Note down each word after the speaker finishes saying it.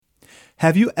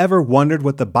Have you ever wondered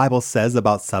what the Bible says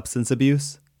about substance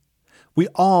abuse? We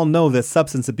all know that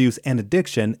substance abuse and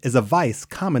addiction is a vice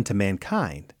common to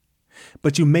mankind.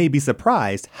 But you may be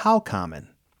surprised how common.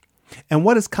 And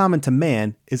what is common to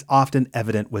man is often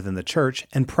evident within the church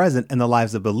and present in the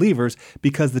lives of believers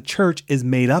because the church is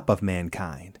made up of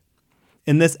mankind.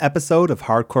 In this episode of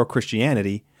Hardcore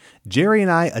Christianity, Jerry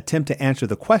and I attempt to answer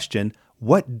the question,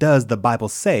 what does the Bible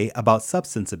say about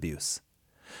substance abuse?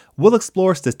 We'll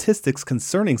explore statistics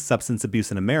concerning substance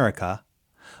abuse in America.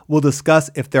 We'll discuss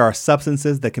if there are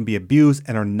substances that can be abused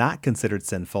and are not considered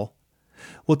sinful.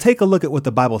 We'll take a look at what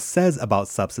the Bible says about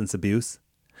substance abuse.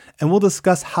 And we'll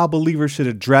discuss how believers should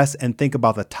address and think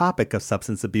about the topic of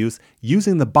substance abuse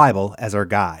using the Bible as our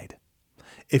guide.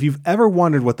 If you've ever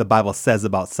wondered what the Bible says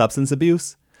about substance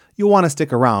abuse, you'll want to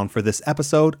stick around for this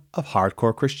episode of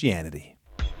Hardcore Christianity.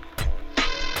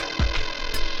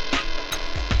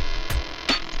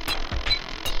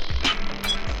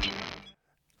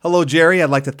 Hello, Jerry.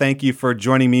 I'd like to thank you for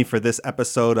joining me for this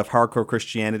episode of Hardcore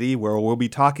Christianity, where we'll be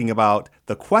talking about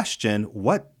the question,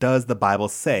 what does the Bible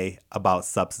say about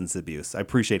substance abuse? I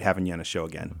appreciate having you on the show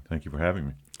again. Thank you for having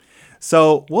me.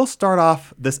 So we'll start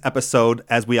off this episode,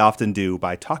 as we often do,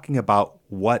 by talking about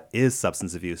what is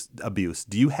substance abuse.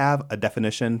 Do you have a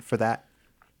definition for that?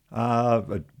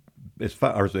 As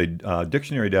far as a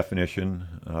dictionary definition,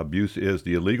 abuse is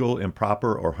the illegal,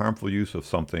 improper, or harmful use of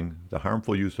something, the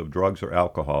harmful use of drugs or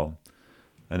alcohol.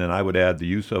 And then I would add the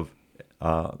use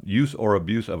or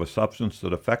abuse of a substance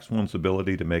that affects one's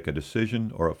ability to make a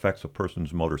decision or affects a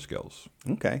person's motor skills.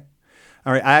 Okay.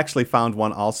 All right. I actually found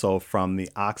one also from the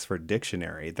Oxford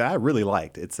Dictionary that I really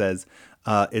liked. It says,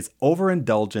 it's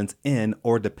overindulgence in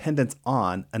or dependence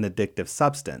on an addictive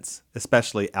substance,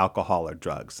 especially alcohol or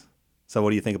drugs. So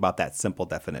what do you think about that simple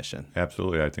definition?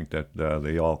 Absolutely. I think that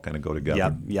they all kind of go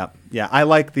together. Yep. Yeah, I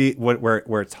like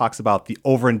where it talks about the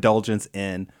overindulgence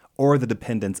in or the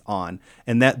dependence on,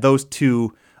 and that those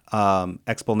two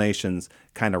explanations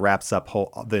kind of wraps up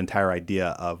the entire idea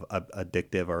of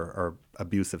addictive or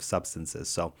abusive substances.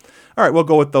 So, all right, we'll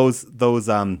go with those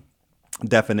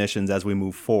definitions as we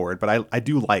move forward. But I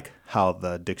do like how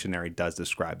the dictionary does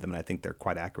describe them, and I think they're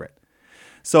quite accurate.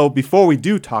 So before we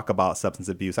do talk about substance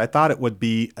abuse, I thought it would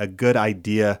be a good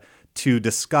idea to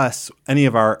discuss any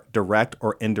of our direct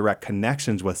or indirect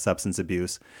connections with substance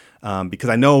abuse,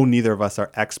 because I know neither of us are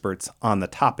experts on the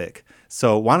topic.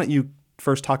 So why don't you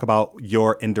first talk about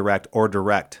your indirect or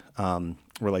direct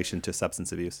relation to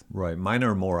substance abuse? Right. Mine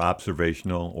are more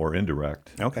observational or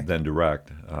indirect than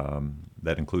direct.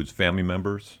 That includes family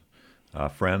members,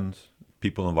 friends,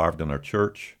 people involved in our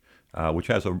church, which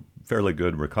has a fairly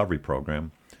good recovery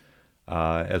program,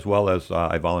 as well as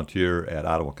I volunteer at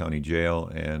Ottawa County Jail,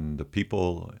 and the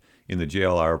people in the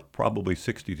jail are probably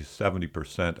 60 to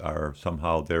 70% are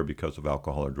somehow there because of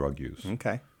alcohol or drug use.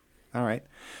 Okay. All right.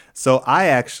 So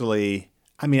I've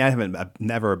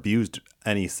never abused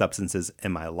any substances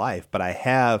in my life, but I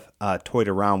have toyed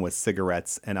around with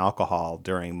cigarettes and alcohol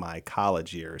during my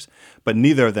college years, but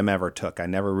neither of them ever took. I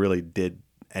never really did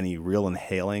any real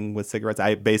inhaling with cigarettes.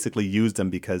 I basically used them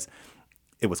because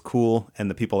it was cool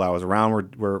and the people I was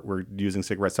around were using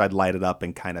cigarettes. So I'd light it up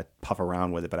and kind of puff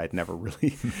around with it, but I'd never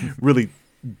really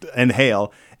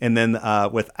inhale. And then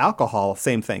with alcohol,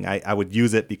 same thing. I would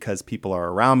use it because people are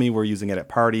around me were using it at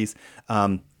parties.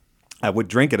 I would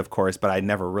drink it, of course, but I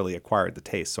never really acquired the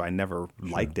taste. So I never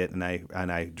liked it, and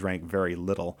I drank very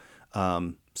little.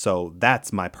 So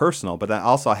that's my personal, but I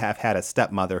also have had a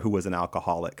stepmother who was an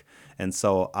alcoholic. And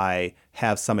so I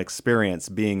have some experience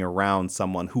being around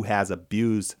someone who has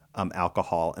abused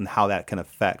alcohol and how that can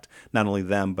affect not only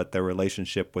them, but their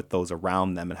relationship with those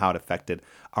around them and how it affected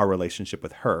our relationship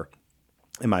with her.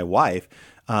 And my wife,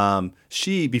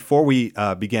 before we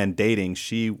began dating,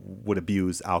 she would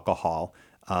abuse alcohol.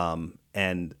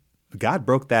 And God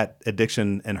broke that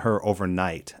addiction in her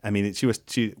overnight. I mean, she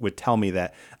would tell me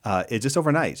that it just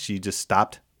overnight, she just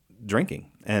stopped drinking.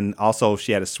 And also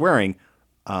she had a swearing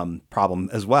problem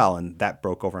as well, and that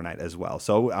broke overnight as well.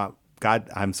 So God,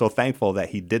 I'm so thankful that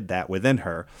he did that within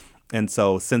her. And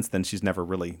so since then, she's never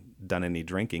really done any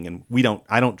drinking. And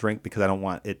I don't drink because I don't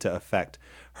want it to affect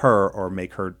her or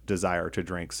make her desire to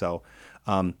drink. So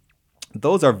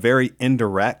those are very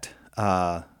indirect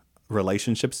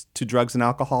relationships to drugs and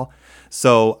alcohol.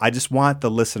 So I just want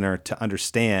the listener to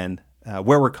understand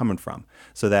where we're coming from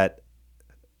so that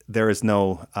there is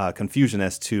no confusion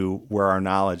as to where our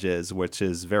knowledge is, which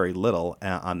is very little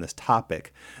on this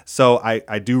topic. So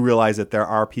I do realize that there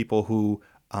are people who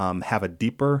have a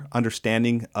deeper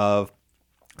understanding of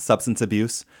substance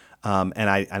abuse. And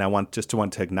I want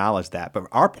to acknowledge that. But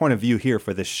our point of view here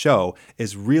for this show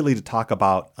is really to talk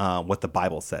about what the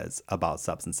Bible says about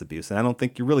substance abuse. And I don't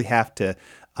think you really have to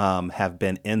have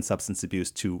been in substance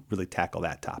abuse to really tackle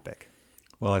that topic.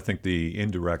 Well, I think the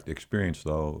indirect experience,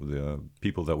 though, the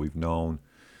people that we've known,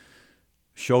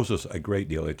 shows us a great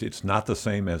deal. It's not the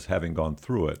same as having gone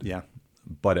through it. Yeah.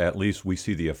 But at least we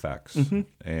see the effects,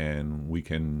 and we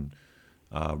can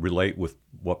relate with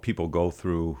what people go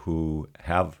through who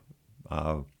have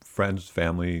friends,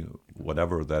 family,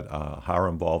 whatever, that are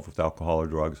involved with alcohol or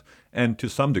drugs, and to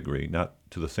some degree, not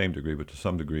to the same degree, but to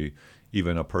some degree,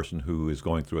 even a person who is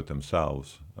going through it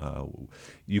themselves.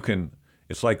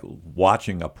 It's like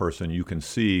watching a person. You can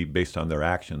see based on their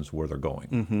actions where they're going.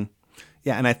 Mm-hmm.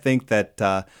 Yeah, and I think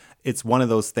that it's one of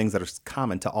those things that are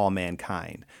common to all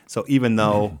mankind. So even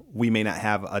though we may not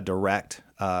have a direct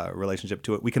relationship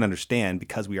to it, we can understand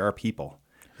because we are people,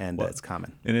 and it's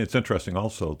common. And it's interesting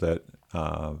also that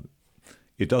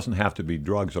it doesn't have to be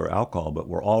drugs or alcohol, but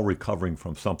we're all recovering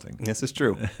from something. This is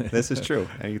true. This is true.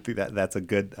 And you think that's a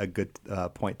good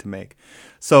point to make.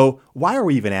 So why are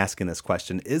we even asking this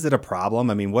question? Is it a problem?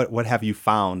 I mean, what have you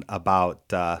found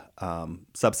about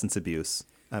substance abuse?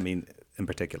 I mean, in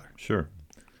particular. Sure.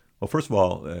 Well, first of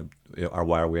all,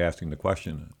 why are we asking the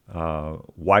question?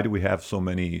 Why do we have so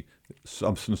many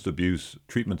substance abuse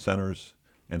treatment centers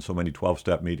and so many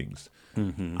 12-step meetings?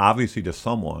 Mm-hmm. Obviously, to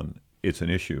someone, it's an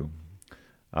issue.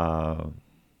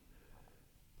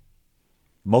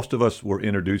 Most of us were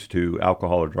introduced to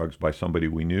alcohol or drugs by somebody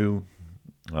we knew,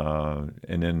 but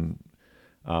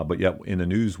yet in the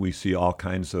news we see all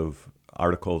kinds of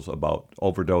articles about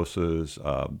overdoses,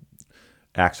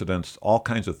 accidents, all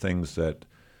kinds of things that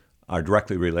are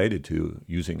directly related to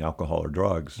using alcohol or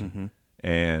drugs. Mm-hmm.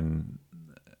 And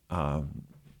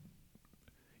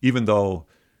even though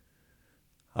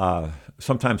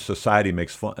sometimes society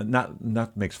makes fun,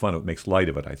 not makes fun of it, makes light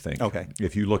of it, I think. Okay.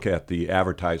 If you look at the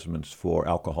advertisements for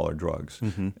alcohol or drugs,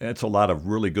 it's a lot of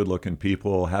really good-looking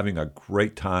people having a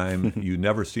great time. You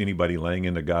never see anybody laying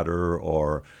in the gutter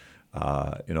or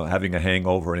having a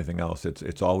hangover or anything else.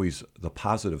 It's always the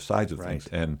positive sides of things,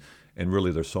 and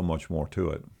really there's so much more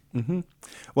to it. Mm-hmm.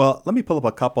 Well, let me pull up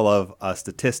a couple of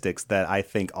statistics that I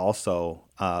think also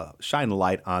shine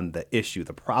light on the issue,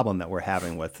 the problem that we're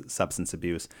having with substance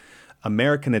abuse.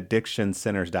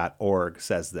 AmericanAddictionCenters.org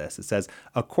says this. It says,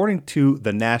 according to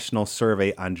the National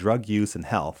Survey on Drug Use and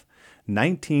Health,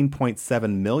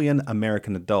 19.7 million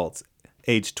American adults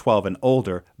aged 12 and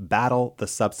older battle the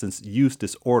substance use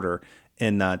disorder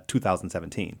in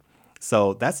 2017.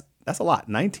 So that's a lot,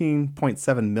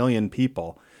 19.7 million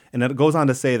people. And it goes on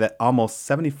to say that almost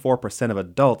 74% of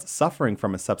adults suffering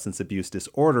from a substance abuse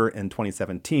disorder in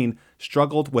 2017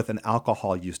 struggled with an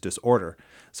alcohol use disorder.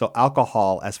 So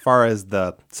alcohol, as far as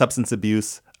the substance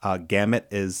abuse gamut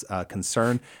is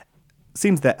concerned,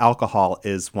 seems that alcohol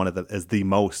is the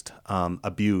most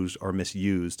abused or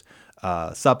misused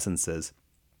substances.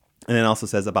 And it also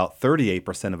says about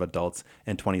 38% of adults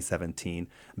in 2017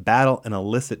 battle an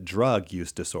illicit drug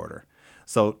use disorder.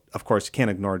 So, of course, you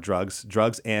can't ignore drugs.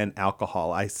 Drugs and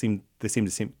alcohol, they seem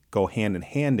to go hand in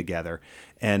hand together.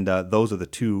 And those are the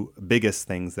two biggest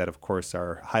things that, of course,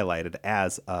 are highlighted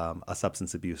as a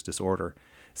substance abuse disorder.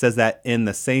 It says that in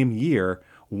the same year,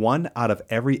 1 out of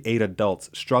every 8 adults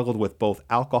struggled with both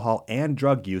alcohol and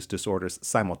drug use disorders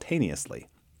simultaneously.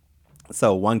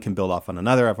 So one can build off on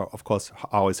another. I've, of course,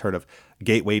 always heard of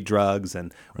gateway drugs,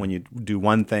 and when you do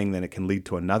one thing, then it can lead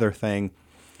to another thing.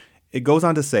 It goes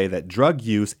on to say that drug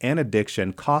use and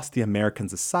addiction cost the American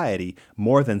society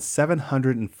more than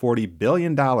 $740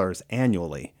 billion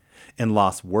annually in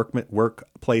lost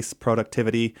workplace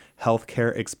productivity,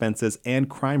 healthcare expenses, and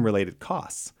crime-related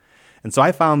costs. And so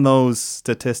I found those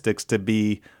statistics to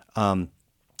be, I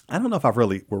don't know if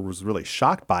was really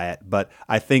shocked by it, but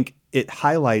I think it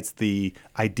highlights the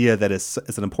idea that it's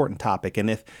an important topic. And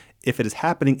if it is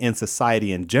happening in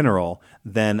society in general,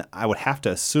 then I would have to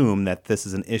assume that this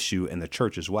is an issue in the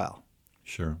church as well.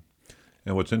 Sure.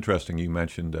 And what's interesting, you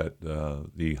mentioned that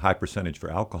the high percentage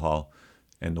for alcohol,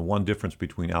 and the one difference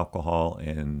between alcohol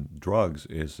and drugs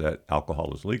is that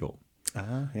alcohol is legal.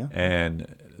 Yeah.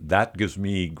 And that gives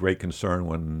me great concern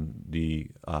when the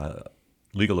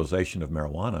legalization of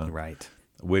marijuana, right,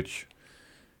 which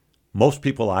most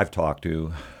people I've talked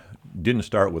to didn't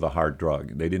start with a hard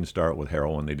drug. They didn't start with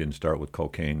heroin. They didn't start with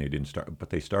cocaine. But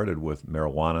they started with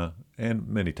marijuana and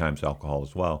many times alcohol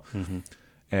as well. Mm-hmm.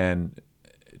 And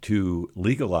to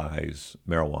legalize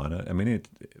marijuana, I mean,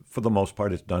 for the most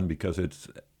part, it's done because it's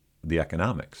the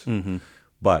economics. Mm-hmm.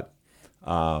 But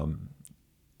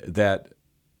that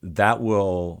that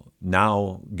will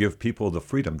now give people the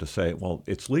freedom to say, well,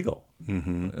 it's legal,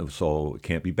 so it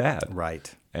can't be bad.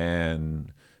 Right.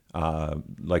 And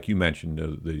like you mentioned,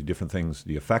 the different things,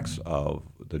 the effects of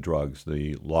the drugs,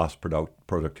 the lost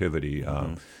productivity,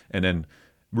 and then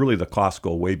really the costs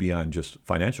go way beyond just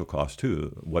financial costs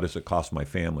too. What does it cost my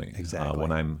family? Exactly.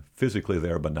 When I'm physically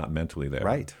there but not mentally there.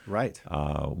 Right.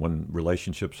 When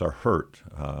relationships are hurt,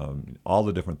 all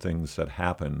the different things that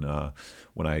happen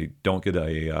when I don't get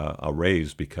a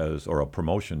raise or a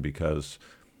promotion because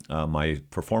my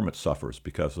performance suffers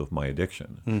because of my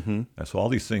addiction. And so all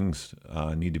these things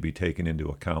need to be taken into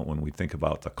account when we think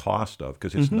about the cost of,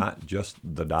 because it's not just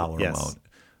the dollar amount.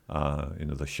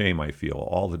 The shame I feel,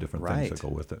 all the different things that go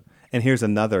with it. And here's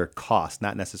another cost,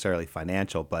 not necessarily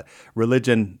financial, but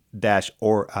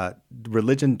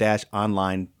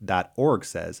religion-online.org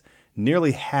says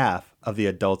nearly half of the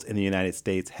adults in the United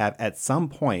States have at some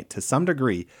point, to some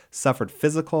degree, suffered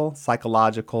physical,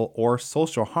 psychological, or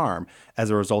social harm as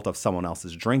a result of someone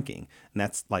else's drinking. And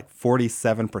that's like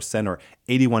 47% or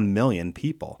 81 million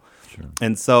people. Sure.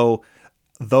 And so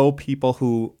though people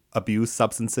who abuse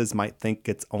substances might think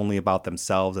it's only about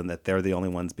themselves and that they're the only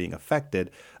ones being affected,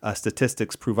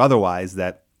 statistics prove otherwise,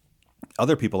 that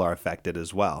other people are affected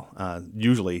as well,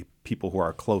 usually people who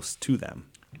are close to them.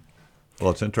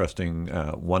 Well, it's interesting.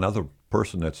 One other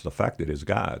person that's affected is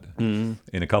God in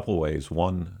a couple of ways.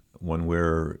 One, when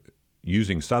we're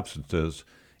using substances,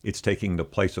 it's taking the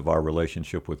place of our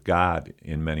relationship with God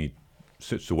in many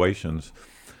situations.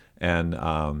 And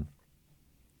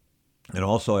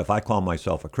also, if I call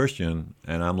myself a Christian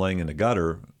and I'm laying in the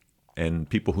gutter and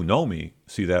people who know me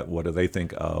see that, what do they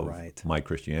think of my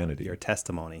Christianity? Your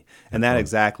testimony. And that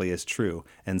exactly is true.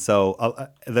 And so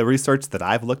the research that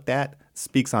I've looked at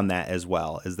speaks on that as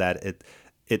well, is that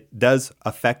it does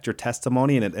affect your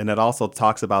testimony. And it also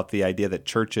talks about the idea that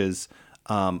churches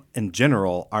in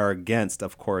general are against,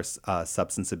 of course,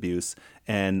 substance abuse.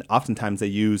 And oftentimes they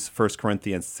use 1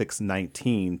 Corinthians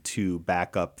 6:19 to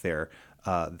back up their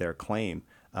claim,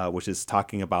 which is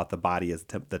talking about the body as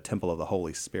the temple of the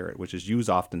Holy Spirit, which is used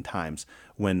oftentimes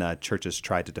when churches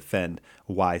try to defend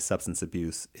why substance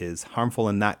abuse is harmful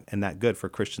and not good for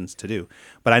Christians to do.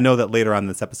 But I know that later on in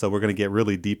this episode, we're going to get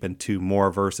really deep into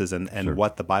more verses and Sure.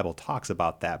 what the Bible talks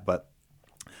about that. But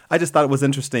I just thought it was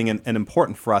interesting and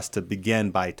important for us to begin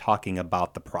by talking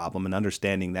about the problem and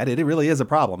understanding that it really is a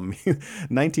problem.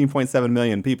 19.7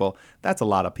 million people, that's a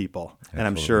lot of people. Absolutely. And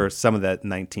I'm sure some of that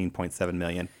 19.7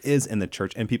 million is in the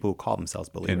church and people who call themselves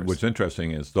believers. And what's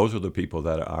interesting is those are the people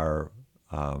that are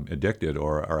addicted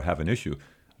or have an issue.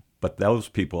 But those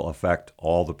people affect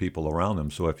all the people around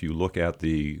them. So if you look at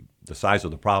the size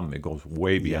of the problem, it goes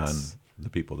way beyond the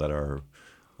people that are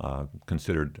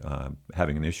considered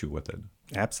having an issue with it.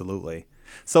 Absolutely.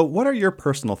 So what are your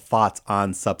personal thoughts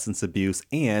on substance abuse,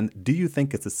 and do you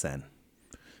think it's a sin?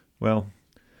 Well,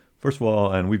 first of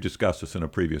all, and we've discussed this in a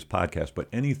previous podcast, but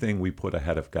anything we put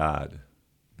ahead of God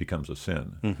becomes a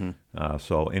sin.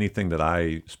 So anything that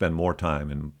I spend more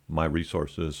time and my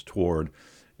resources toward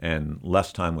and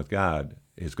less time with God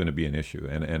is going to be an issue,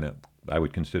 and I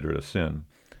would consider it a sin.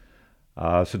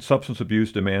 Since substance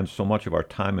abuse demands so much of our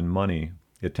time and money,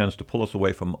 it tends to pull us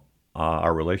away from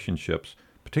our relationships,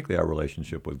 particularly our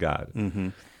relationship with God.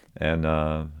 And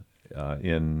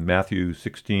in Matthew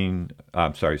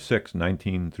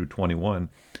 6:19 through 21,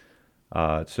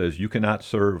 it says, "You cannot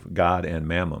serve God and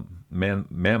mammon."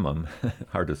 Mammon,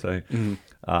 hard to say.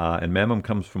 And mammon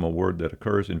comes from a word that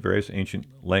occurs in various ancient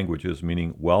languages,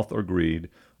 meaning wealth or greed,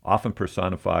 often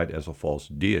personified as a false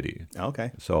deity.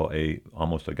 Okay. So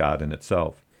almost a god in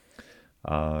itself.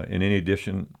 In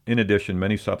addition,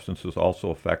 many substances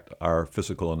also affect our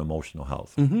physical and emotional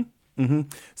health.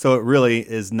 So it really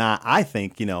is not, I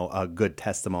think, a good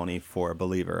testimony for a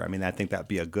believer. I mean, I think that'd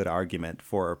be a good argument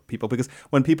for people, because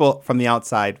when people from the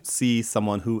outside see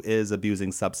someone who is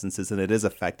abusing substances and it is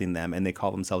affecting them and they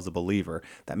call themselves a believer,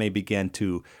 that may begin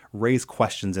to raise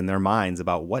questions in their minds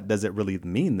about what does it really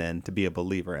mean then to be a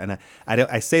believer. And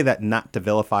I say that not to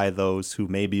vilify those who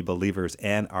may be believers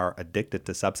and are addicted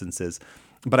to substances,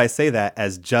 but I say that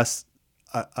as just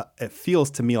it feels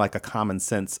to me like a common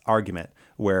sense argument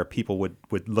where people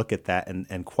would look at that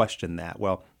and question that.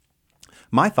 Well,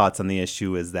 my thoughts on the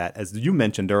issue is that, as you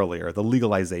mentioned earlier, the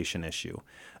legalization issue.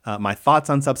 My thoughts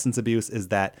on substance abuse is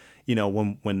that,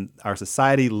 when our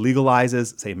society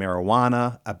legalizes, say,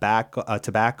 marijuana,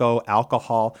 tobacco,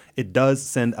 alcohol, it does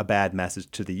send a bad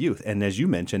message to the youth. And as you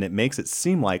mentioned, it makes it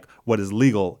seem like what is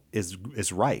legal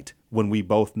is right, when we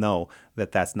both know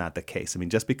that that's not the case. I mean,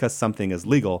 just because something is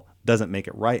legal doesn't make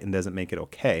it right and doesn't make it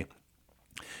okay.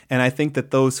 And I think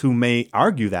that those who may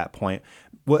argue that point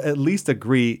will at least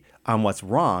agree on what's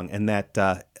wrong, and that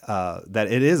that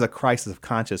it is a crisis of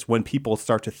conscience when people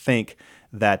start to think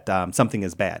that something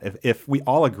is bad. If we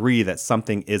all agree that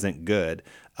something isn't good,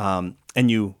 and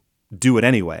you do it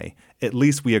anyway, at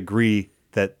least we agree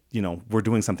that we're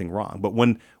doing something wrong. But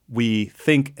when we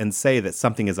think and say that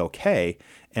something is okay,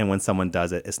 and when someone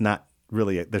does it, it's not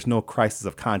really, there's no crisis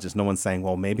of conscience. No one's saying,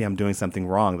 well, maybe I'm doing something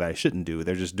wrong that I shouldn't do.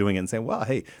 They're just doing it and saying, well,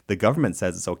 hey, the government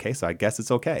says it's okay, so I guess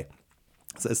it's okay.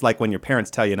 So it's like when your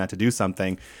parents tell you not to do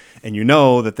something and you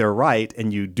know that they're right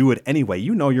and you do it anyway,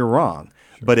 you're wrong.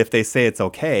 Sure. But if they say it's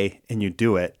okay and you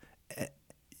do it,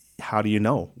 how do you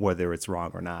know whether it's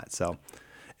wrong or not? So,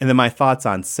 and then my thoughts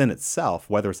on sin itself,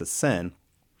 whether it's a sin,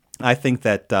 I think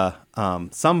that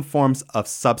some forms of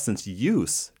substance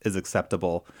use is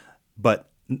acceptable, but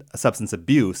substance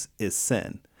abuse is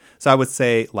sin. So I would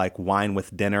say like wine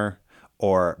with dinner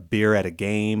or beer at a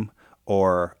game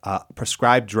or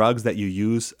prescribed drugs that you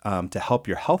use to help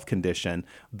your health condition.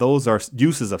 Those are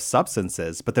uses of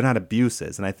substances, but they're not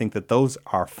abuses. And I think that those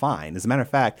are fine. As a matter of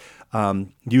fact,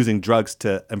 using drugs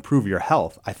to improve your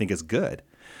health, I think is good.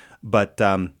 But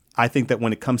I think that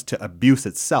when it comes to abuse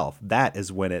itself, that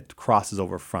is when it crosses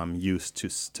over from use to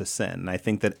sin. And I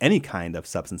think that any kind of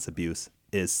substance abuse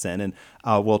is sin. And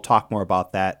we'll talk more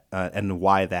about that and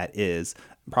why that is,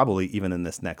 probably even in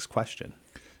this next question.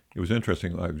 It was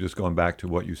interesting. Just going back to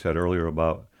what you said earlier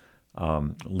about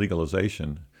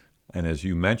legalization. And as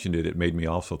you mentioned it, it made me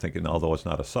also think, and although it's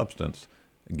not a substance,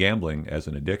 gambling as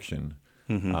an addiction.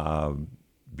 Mm-hmm.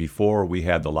 Before we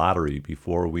had the lottery,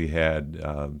 before we had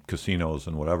casinos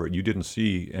and whatever, you didn't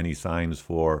see any signs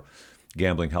for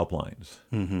gambling helplines.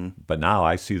 Mm-hmm. But now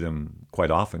I see them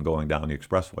quite often going down the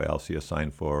expressway. I'll see a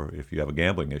sign for if you have a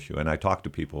gambling issue. And I talk to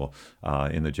people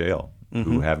in the jail mm-hmm.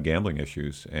 who have gambling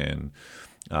issues. And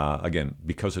again,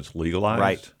 because it's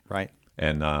legalized. Right.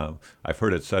 And I've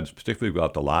heard it said, particularly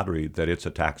about the lottery, that it's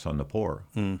a tax on the poor.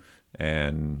 Mm.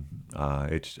 And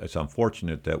it's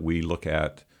unfortunate that we look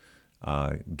at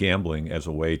gambling as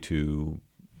a way to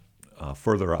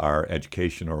further our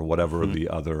education or whatever mm-hmm. the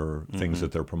other things mm-hmm.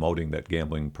 that they're promoting that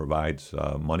gambling provides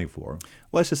money for.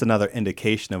 Well, it's just another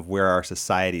indication of where our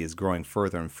society is growing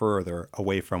further and further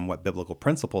away from what biblical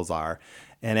principles are.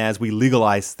 And as we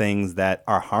legalize things that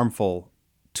are harmful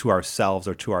to ourselves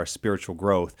or to our spiritual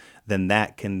growth, then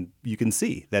you can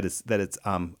see that it's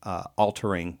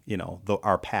altering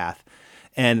our path.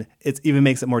 And it even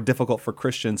makes it more difficult for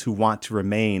Christians who want to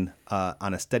remain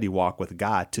on a steady walk with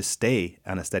God to stay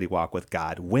on a steady walk with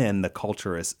God when the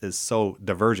culture is so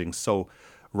diverging so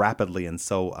rapidly and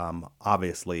so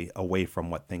obviously away from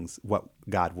what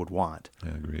God would want. I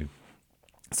agree.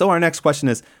 So our next question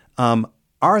is,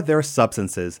 are there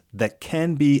substances that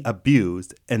can be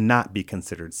abused and not be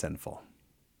considered sinful?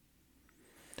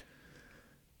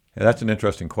 Yeah, that's an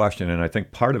interesting question, and I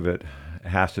think part of it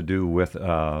has to do with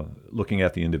looking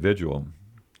at the individual.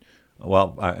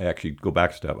 Well, I actually go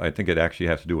back a step. I think it actually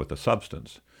has to do with the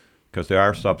substance, because there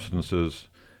are substances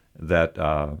that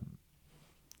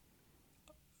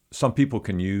some people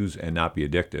can use and not be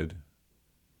addicted,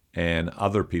 and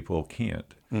other people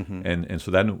can't. Mm-hmm. And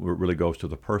so then it really goes to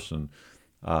the person.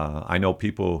 I know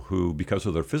people who, because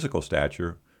of their physical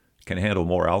stature, can handle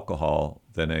more alcohol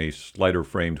than a slighter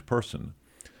framed person.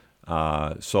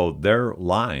 So their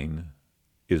line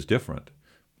is different.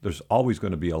 There's always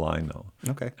going to be a line, though.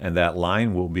 Okay. And that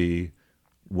line will be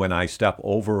when I step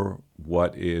over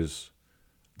what is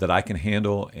that I can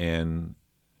handle and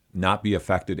not be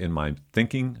affected in my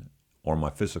thinking or my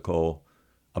physical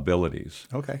abilities.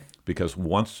 Okay. Because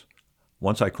once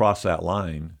I cross that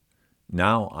line,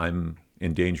 now I'm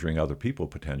endangering other people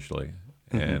potentially.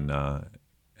 Mm-hmm.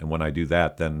 And when I do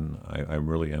that, then I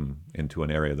really am into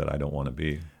an area that I don't want to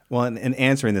be. Well, in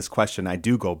answering this question, I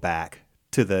do go back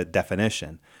to the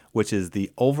definition, which is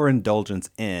the overindulgence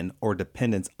in or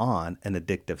dependence on an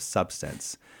addictive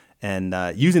substance. And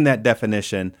using that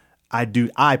definition,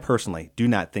 I personally do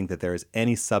not think that there is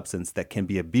any substance that can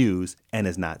be abused and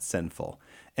is not sinful.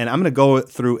 And I'm going to go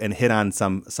through and hit on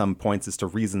some points as to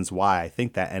reasons why I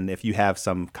think that. And if you have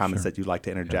some comments that you'd like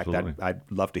to interject, I'd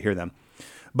love to hear them.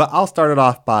 But I'll start it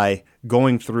off by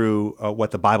going through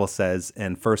what the Bible says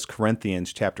in 1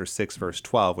 Corinthians chapter 6, verse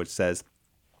 12, which says,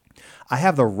 I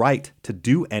have the right to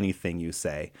do anything you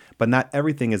say, but not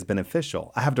everything is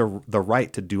beneficial. I have the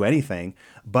right to do anything,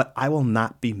 but I will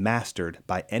not be mastered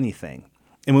by anything.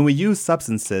 And when we use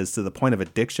substances to the point of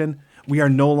addiction, we are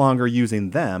no longer using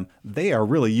them. They are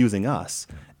really using us,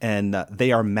 and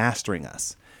they are mastering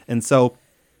us. And so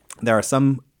there are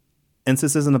some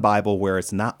instances in the Bible where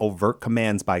it's not overt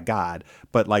commands by God,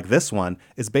 but like this one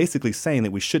is basically saying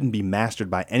that we shouldn't be mastered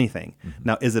by anything.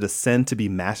 Now, is it a sin to be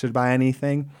mastered by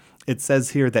anything? It says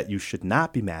here that you should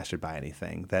not be mastered by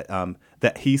anything,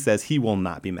 that he says he will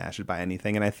not be mastered by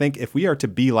anything. And I think if we are to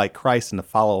be like Christ and to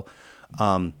follow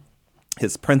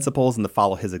his principles and to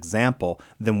follow his example,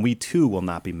 then we too will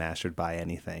not be mastered by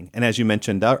anything. And as you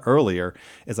mentioned earlier,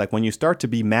 it's like when you start to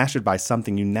be mastered by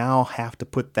something, you now have to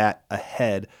put that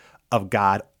ahead of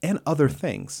God and other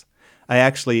things. I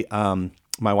actually,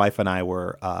 my wife and I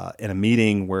were in a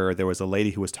meeting where there was a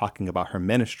lady who was talking about her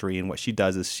ministry, and what she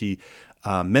does is she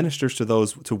ministers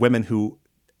to women who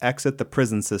exit the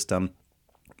prison system,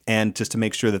 and just to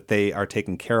make sure that they are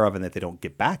taken care of and that they don't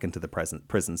get back into the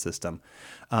prison system.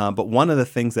 But one of the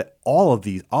things that all of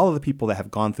the people that have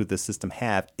gone through this system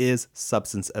have is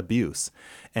substance abuse.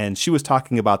 And she was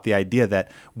talking about the idea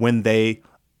that when they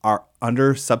are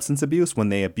under substance abuse, when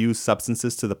they abuse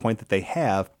substances to the point that they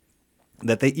have,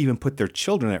 that they even put their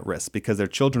children at risk because their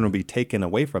children will be taken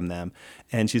away from them.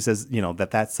 And she says,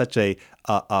 that's such a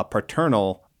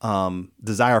paternal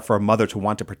desire for a mother to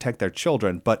want to protect their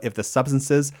children. But if the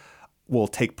substances will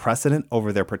take precedent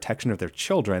over their protection of their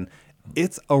children,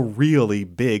 it's a really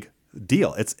big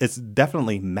deal. It's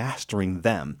definitely mastering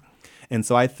them. And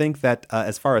so I think that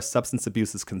as far as substance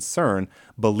abuse is concerned,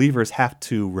 believers have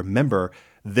to remember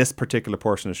this particular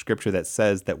portion of Scripture that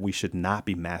says that we should not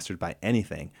be mastered by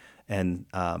anything. And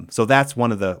so that's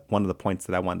one of the points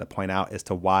that I wanted to point out as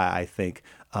to why I think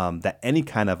that any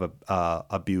kind of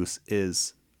abuse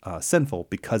is sinful,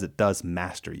 because it does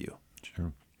master you.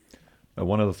 Sure.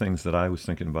 One of the things that I was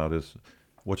thinking about is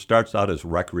what starts out as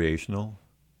recreational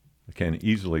can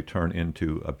easily turn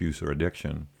into abuse or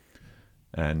addiction.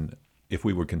 And if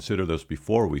we would consider this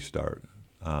before we start,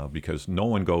 because no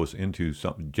one goes into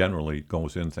something, generally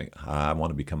goes in thinking, I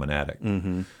want to become an addict.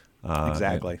 Mm-hmm.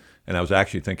 Exactly. And I was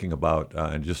actually thinking about,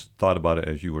 and just thought about it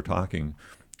as you were talking,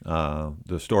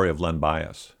 the story of Len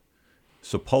Bias.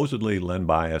 Supposedly, Len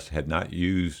Bias had not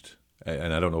used,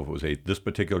 and I don't know if it was this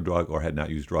particular drug or had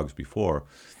not used drugs before,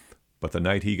 but the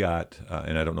night he got,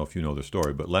 and I don't know if you know the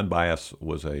story, but Len Bias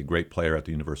was a great player at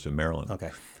the University of Maryland. Okay.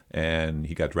 And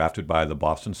he got drafted by the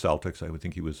Boston Celtics. I would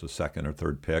think he was the second or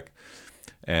third pick.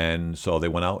 And so they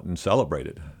went out and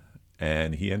celebrated.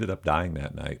 And he ended up dying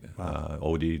that night, Wow.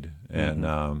 OD'd.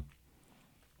 And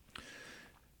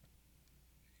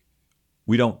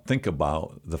we don't think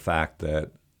about the fact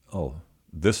that,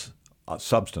 this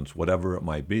substance, whatever it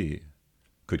might be,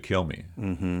 could kill me.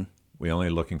 Mm-hmm. We're only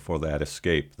looking for that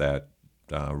escape, that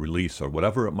release, or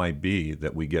whatever it might be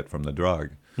that we get from the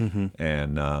drug,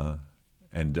 and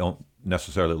don't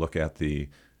necessarily look at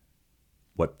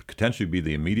what could potentially be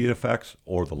the immediate effects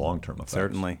or the long-term effects.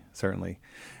 Certainly.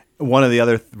 One of the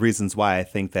other reasons why I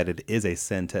think that it is a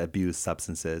sin to abuse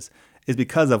substances is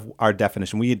because of our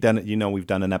definition. We've done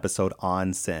an episode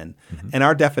on sin, and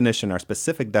our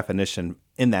specific definition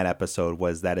in that episode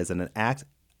was that is an act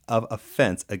of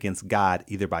offense against God,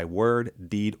 either by word,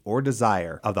 deed, or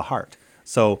desire of the heart.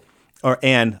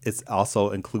 And it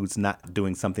also includes not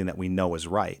doing something that we know is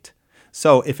right.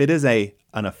 So if it is an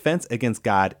offense against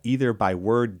God, either by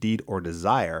word, deed, or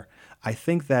desire, I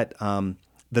think that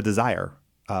the desire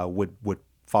would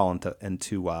fall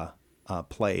into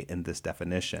play in this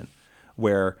definition,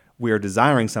 where we are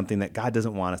desiring something that God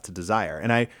doesn't want us to desire.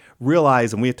 And I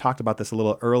realize, and we had talked about this a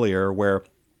little earlier, where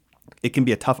it can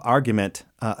be a tough argument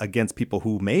against people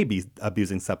who may be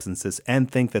abusing substances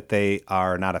and think that they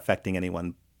are not affecting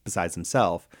anyone besides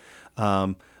themselves.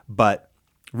 But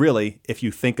really, if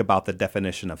you think about the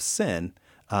definition of sin,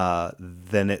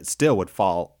 then it still would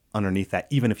fall underneath that,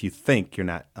 even if you think you're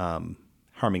not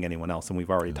harming anyone else. And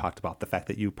we've already talked about the fact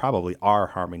that you probably are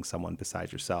harming someone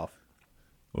besides yourself.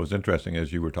 What was interesting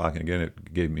as you were talking again,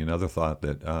 it gave me another thought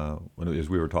that as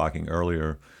we were talking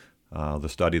earlier, the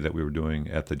study that we were doing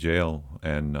at the jail,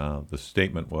 and the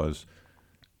statement was,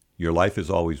 your life is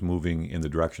always moving in the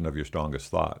direction of your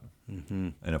strongest thought. Mm-hmm.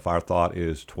 And if our thought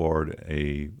is toward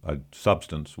a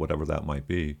substance, whatever that might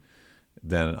be,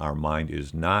 then our mind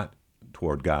is not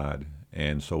toward God,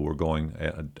 and so we're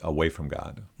going away from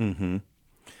God. Mm-hmm.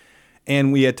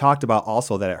 And we had talked about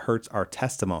also that it hurts our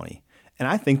testimony. And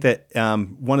I think that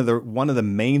one of the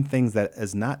main things that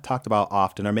is not talked about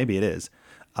often, or maybe it is,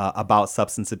 about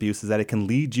substance abuse is that it can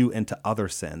lead you into other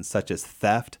sins, such as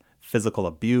theft, physical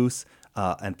abuse,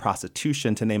 and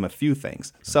prostitution, to name a few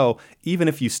things. So even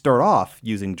if you start off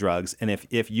using drugs, and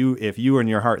if you in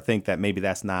your heart think that maybe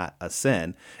that's not a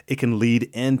sin, it can lead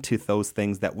into those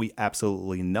things that we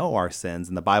absolutely know are sins.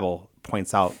 And the Bible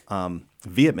points out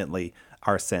vehemently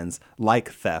are sins, like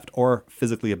theft or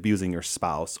physically abusing your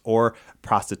spouse or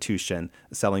prostitution,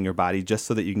 selling your body just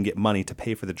so that you can get money to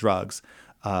pay for the drugs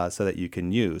so that you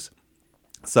can use.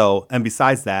 So, and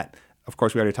besides that, of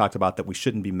course, we already talked about that we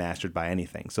shouldn't be mastered by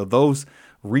anything. So those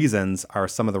reasons are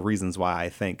some of the reasons why I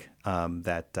think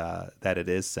that it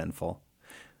is sinful.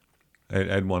 I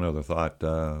had one other thought.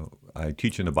 I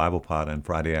teach in the Bible Pod on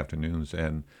Friday afternoons,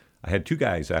 and I had two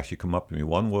guys actually come up to me.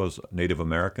 One was Native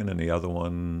American, and the other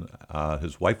one,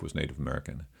 his wife was Native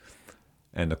American.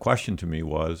 And the question to me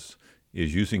was,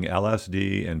 is using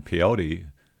LSD and peyote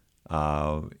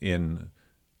in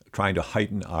trying to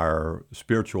heighten our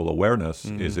spiritual awareness,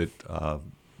 is it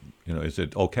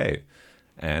okay?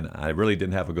 And I really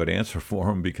didn't have a good answer for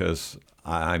him because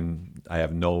I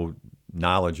have no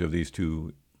knowledge of these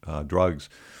two drugs.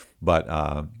 But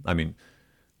and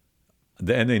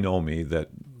they know me that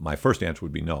my first answer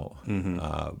would be no.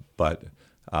 But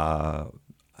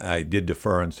I did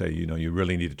defer and say, you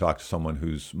really need to talk to someone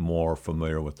who's more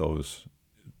familiar with those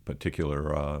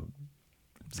particular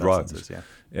drugs.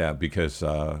 Yeah, because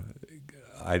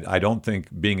I don't think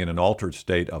being in an altered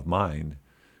state of mind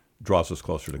draws us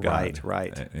closer to God.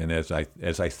 Right. And as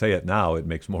I say it now, it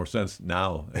makes more sense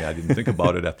now. I didn't think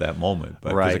about it at that moment,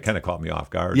 but because it kind of caught me off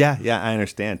guard. Yeah, I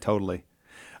understand totally.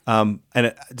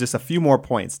 Just a few more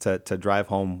points to drive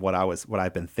home what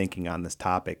I've been thinking on this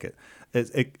topic.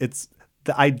 It's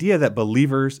the idea that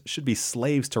believers should be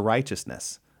slaves to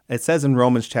righteousness. It says in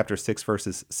Romans chapter 6,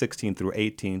 verses 16 through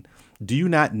 18, "Do you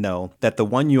not know that the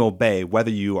one you obey,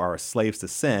 whether you are slaves to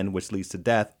sin, which leads to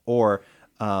death, or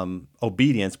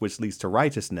obedience, which leads to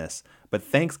righteousness? But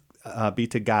thanks be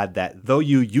to God that though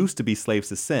you used to be slaves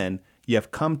to sin, you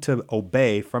have come to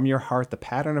obey from your heart the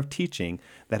pattern of teaching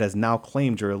that has now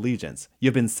claimed your allegiance. You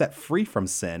have been set free from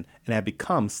sin and have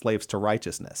become slaves to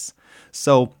righteousness."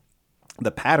 So the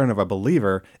pattern of a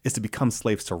believer is to become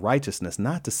slaves to righteousness,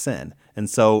 not to sin. And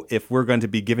so if we're going to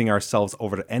be giving ourselves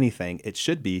over to anything, it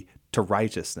should be to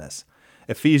righteousness.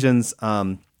 Ephesians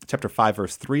chapter 5,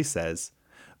 verse 3 says,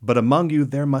 "But among you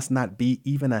there must not be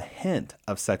even a hint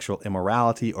of sexual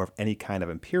immorality or of any kind of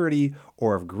impurity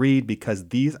or of greed, because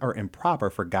these are improper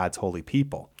for God's holy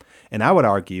people." And I would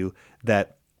argue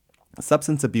that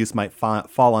substance abuse might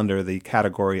fall under the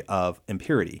category of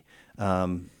impurity.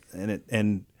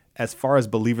 And as far as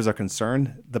believers are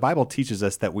concerned, the Bible teaches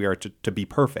us that we are to be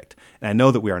perfect. And I know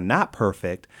that we are not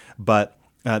perfect, but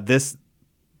this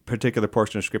particular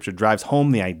portion of Scripture drives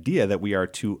home the idea that we are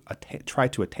to try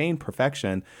to attain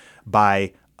perfection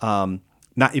by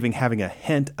not even having a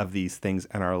hint of these things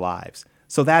in our lives.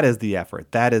 So that is the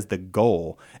effort. That is the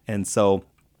goal. And so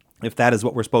if that is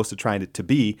what we're supposed to try to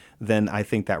be, then I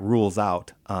think that rules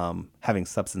out having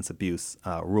substance abuse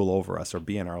rule over us or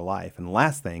be in our life. And the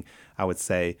last thing I would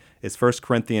say is 1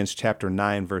 Corinthians chapter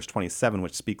 9, verse 27,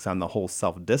 which speaks on the whole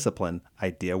self-discipline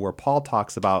idea, where Paul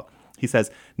talks about, he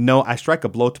says, "No, I strike a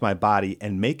blow to my body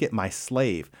and make it my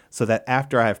slave, so that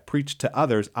after I have preached to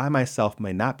others, I myself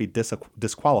may not be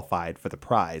disqualified for the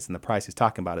prize." And the prize he's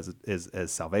talking about is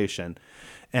salvation.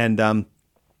 And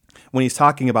when he's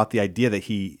talking about the idea that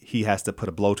he has to put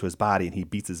a blow to his body and he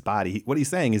beats his body, what he's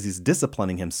saying is he's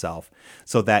disciplining himself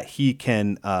so that he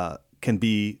can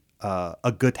be have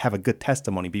a good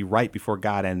testimony, be right before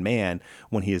God and man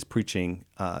when he is preaching.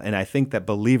 And I think that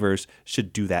believers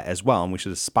should do that as well. And we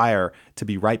should aspire to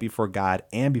be right before God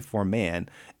and before man.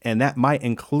 And that might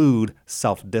include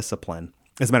self-discipline.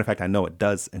 As a matter of fact, I know it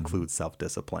does include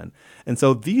self-discipline. And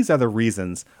so these are the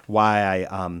reasons why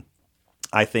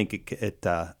I think it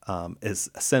is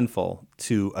sinful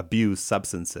to abuse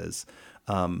substances.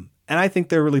 And I think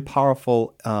they're really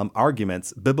powerful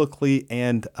arguments biblically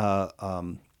and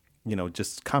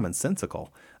just commonsensical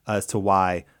as to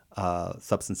why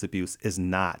substance abuse is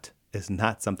not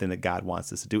something that God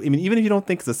wants us to do. I mean, even if you don't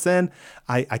think it's a sin,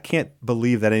 I can't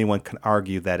believe that anyone can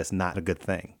argue that it's not a good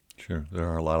thing. Sure, there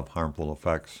are a lot of harmful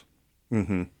effects.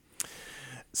 Mm-hmm.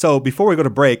 So before we go to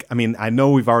break, I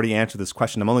know we've already answered this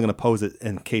question. I'm only going to pose it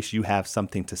in case you have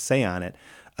something to say on it.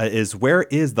 Where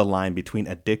is the line between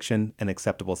addiction and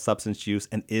acceptable substance use,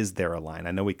 and is there a line?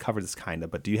 I know we covered this kind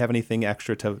of, but do you have anything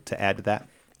extra to add to that?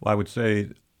 Well, I would say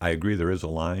I agree there is a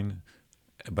line,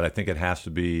 but I think it has to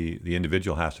be, the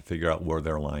individual has to figure out where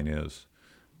their line is.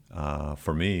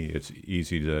 For me, it's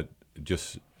easy to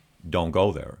just don't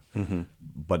go there,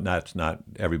 but that's not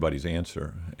everybody's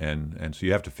answer. And so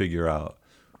you have to figure out,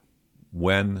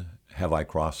 when have I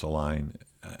crossed the line,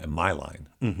 my line?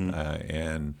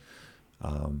 And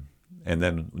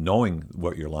then knowing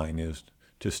what your line is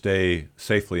to stay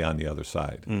safely on the other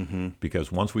side.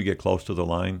 Because once we get close to the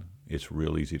line, it's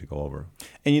real easy to go over.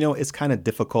 And, it's kind of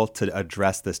difficult to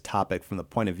address this topic from the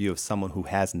point of view of someone who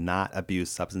has not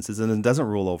abused substances, and it doesn't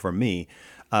rule over me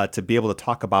to be able to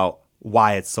talk about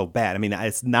why it's so bad. I mean,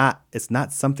 it's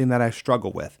not something that I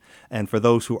struggle with. And for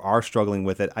those who are struggling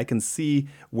with it, I can see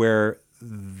where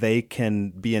they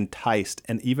can be enticed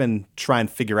and even try and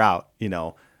figure out,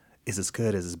 is this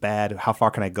good? Is this bad? How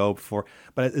far can I go before?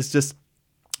 But it's just,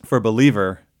 for a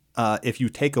believer, if you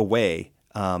take away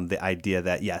the idea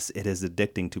that, yes, it is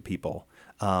addicting to people,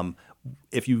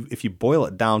 if you boil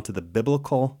it down to the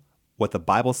biblical, what the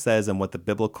Bible says and what the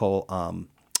biblical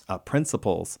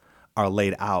principles are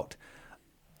laid out,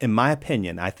 in my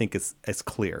opinion, I think it's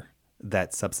clear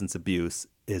that substance abuse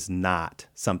is not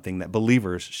something that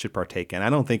believers should partake in.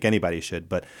 I don't think anybody should,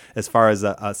 but as far as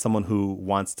someone who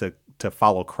wants to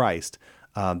follow Christ,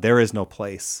 there is no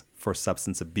place for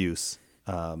substance abuse,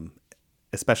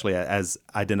 especially as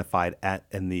identified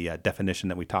in the definition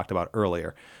that we talked about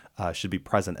earlier, should be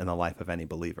present in the life of any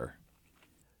believer.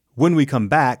 When we come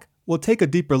back, we'll take a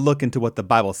deeper look into what the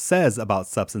Bible says about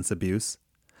substance abuse.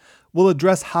 We'll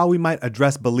address how we might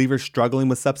address believers struggling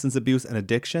with substance abuse and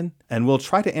addiction, and we'll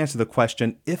try to answer the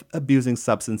question, if abusing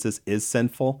substances is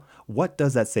sinful, what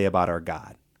does that say about our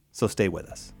God? So stay with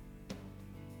us.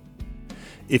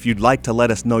 If you'd like to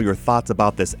let us know your thoughts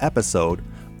about this episode,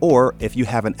 or if you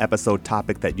have an episode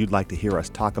topic that you'd like to hear us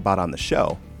talk about on the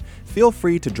show, feel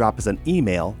free to drop us an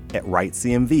email at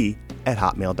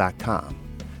writecmv@hotmail.com.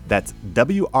 That's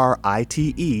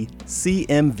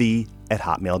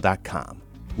WRITECMV@hotmail.com.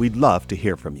 We'd love to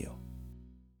hear from you.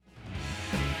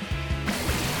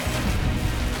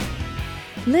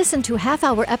 Listen to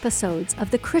half-hour episodes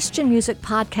of the Christian Music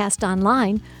Podcast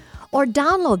online, or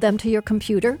download them to your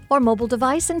computer or mobile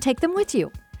device and take them with you.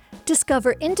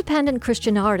 Discover independent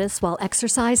Christian artists while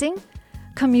exercising,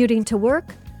 commuting to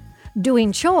work,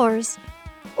 doing chores,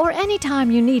 or anytime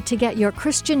you need to get your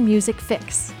Christian music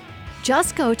fix.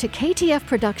 Just go to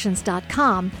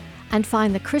ktfproductions.com and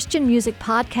find the Christian Music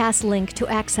Podcast link to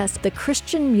access the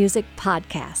Christian Music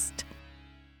Podcast.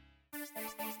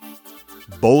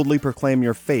 Boldly proclaim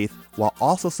your faith while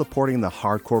also supporting the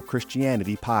Hardcore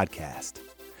Christianity podcast.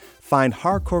 Find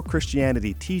Hardcore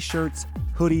Christianity t-shirts,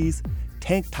 hoodies,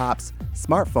 tank tops,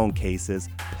 smartphone cases,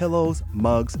 pillows,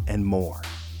 mugs, and more.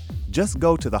 Just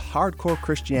go to the Hardcore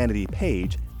Christianity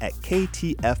page at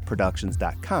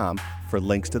ktfproductions.com for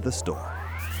links to the store.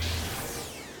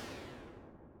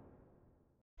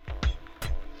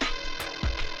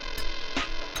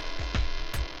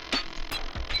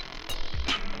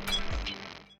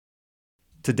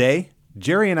 Today,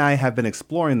 Jerry and I have been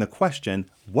exploring the question,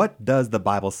 what does the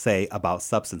Bible say about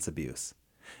substance abuse?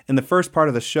 In the first part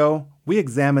of the show, we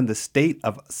examined the state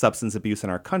of substance abuse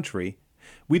in our country.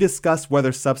 We discussed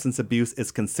whether substance abuse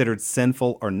is considered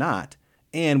sinful or not,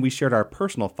 and we shared our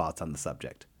personal thoughts on the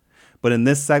subject. But in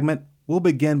this segment, we'll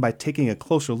begin by taking a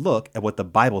closer look at what the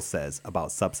Bible says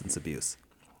about substance abuse.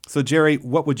 So, Jerry,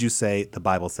 what would you say the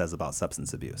Bible says about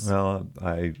substance abuse? Well,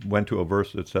 I went to a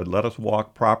verse that said, "Let us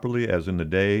walk properly as in the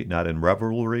day, not in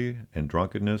revelry and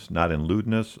drunkenness, not in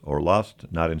lewdness or lust,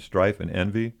 not in strife and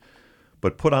envy,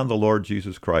 but put on the Lord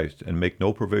Jesus Christ and make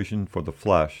no provision for the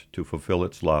flesh to fulfill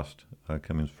its lust."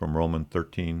 Coming from Romans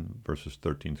 13, verses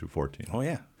 13 through 14. Oh,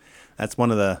 yeah. That's one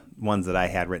of the ones that I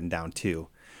had written down, too.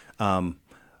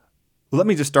 Let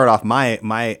me just start off.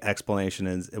 My explanation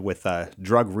is with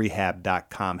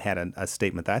drugrehab.com had a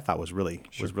statement that I thought was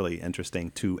really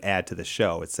interesting to add to the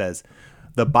show. It says,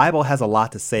 "The Bible has a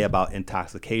lot to say about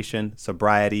intoxication,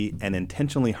 sobriety, and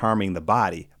intentionally harming the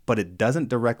body, but it doesn't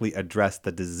directly address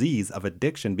the disease of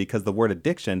addiction because the word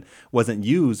addiction wasn't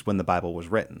used when the Bible was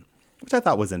written," which I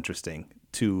thought was interesting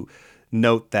to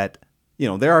note that,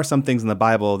 there are some things in the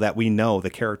Bible that we know the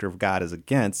character of God is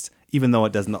against, even though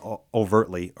it doesn't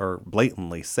overtly or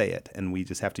blatantly say it. And we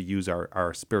just have to use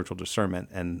our spiritual discernment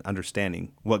and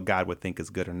understanding what God would think is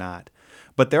good or not.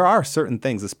 But there are certain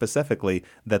things specifically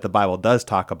that the Bible does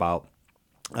talk about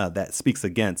that speaks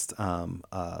against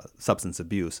substance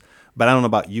abuse. But I don't know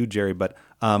about you, Jerry, but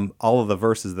all of the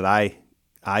verses that I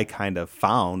kind of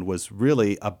found was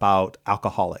really about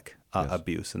alcoholic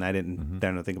abuse. And I didn't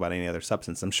think about any other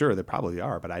substance. I'm sure there probably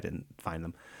are, but I didn't find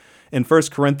them. In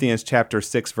 1 Corinthians chapter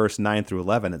 6, verse 9 through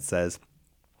 11, it says,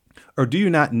 "Or do you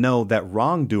not know that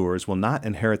wrongdoers will not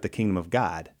inherit the kingdom of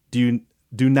God? Do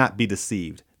not be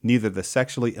deceived. Neither the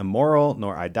sexually immoral,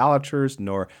 nor idolaters,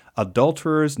 nor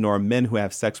adulterers, nor men who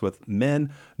have sex with men,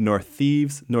 nor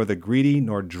thieves, nor the greedy,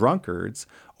 nor drunkards,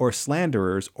 or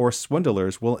slanderers, or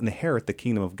swindlers will inherit the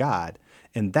kingdom of God.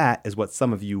 And that is what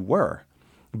some of you were.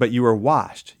 But you were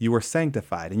washed, you were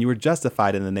sanctified, and you were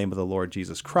justified in the name of the Lord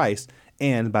Jesus Christ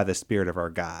and by the Spirit of our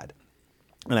God."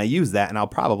 And I use that, and I'll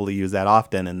probably use that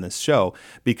often in this show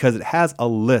because it has a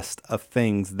list of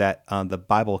things that the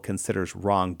Bible considers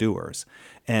wrongdoers.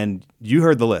 And you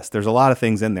heard the list. There's a lot of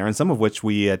things in there, and some of which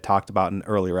we had talked about in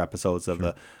earlier episodes of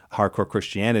the Hardcore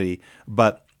Christianity.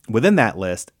 But within that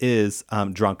list is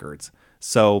drunkards.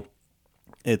 So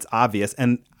it's obvious.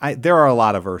 And there are a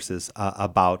lot of verses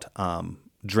about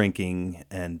drinking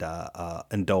and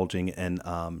indulging in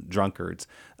drunkards.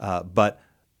 But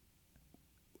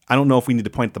I don't know if we need to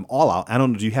point them all out. I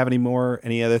don't know. Do you have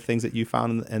any other things that you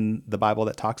found in the Bible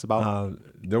that talks about?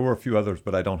 There were a few others,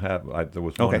 but I don't have. There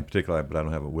was one in particular, but I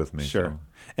don't have it with me. Sure.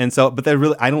 But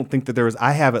I don't think that there was.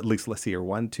 I have at least. Let's see here.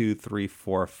 1, 2, 3,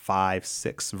 4, 5,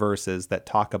 6 verses that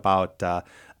talk about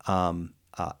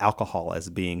alcohol as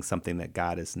being something that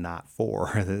God is not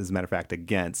for, as a matter of fact,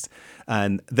 against.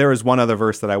 And there is one other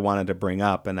verse that I wanted to bring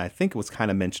up, and I think it was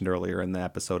kind of mentioned earlier in the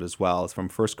episode as well. It's from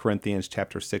 1 Corinthians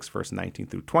chapter 6, verse 19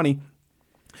 through 20.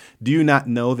 Do you not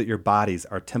know that your bodies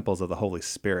are temples of the Holy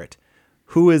Spirit,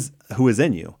 who is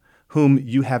in you, whom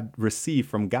you have received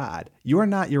from God? You are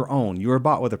not your own. You are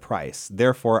bought with a price.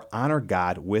 Therefore, honor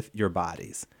God with your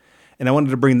bodies. And I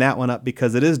wanted to bring that one up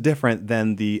because it is different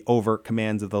than the overt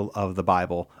commands of the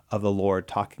Bible, of the Lord,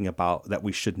 talking about that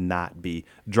we should not be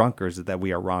drunkards, that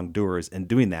we are wrongdoers in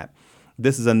doing that.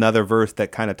 This is another verse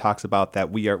that kind of talks about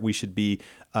that we should be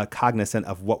cognizant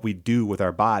of what we do with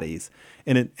our bodies.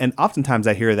 And oftentimes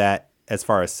I hear that as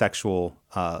far as sexual,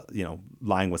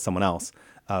 lying with someone else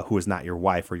who is not your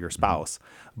wife or your spouse,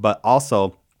 but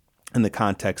also in the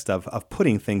context of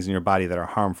putting things in your body that are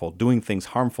harmful, doing things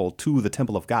harmful to the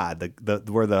temple of God,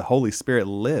 where the Holy Spirit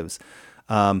lives.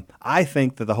 I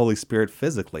think that the Holy Spirit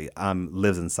physically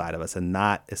lives inside of us, and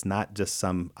it's not just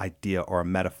some idea or a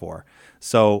metaphor.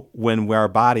 So when our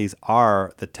bodies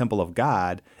are the temple of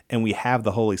God and we have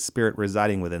the Holy Spirit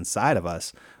residing within inside of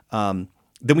us,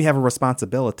 then we have a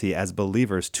responsibility as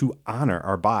believers to honor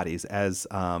our bodies, as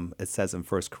it says in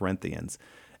 1 Corinthians.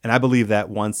 And I believe that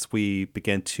once we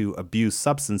begin to abuse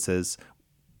substances,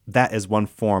 that is one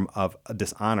form of a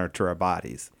dishonor to our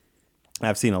bodies.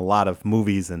 I've seen a lot of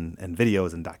movies and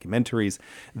videos and documentaries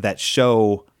that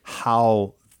show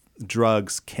how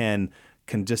drugs can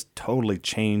just totally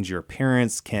change your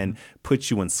appearance, can put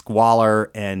you in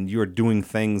squalor, and you're doing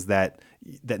things that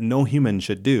no human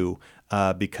should do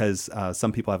because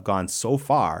some people have gone so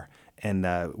far. And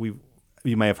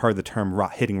you may have heard the term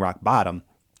hitting rock bottom.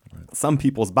 Some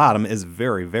people's bottom is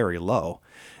very, very low.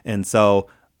 And so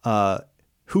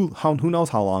who knows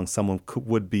how long someone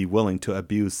would be willing to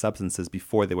abuse substances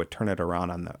before they would turn it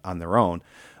around on their own.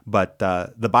 But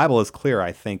the Bible is clear,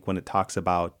 I think, when it talks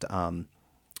about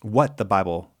what the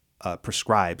Bible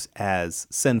prescribes as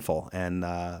sinful, and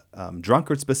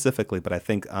drunkards specifically, but I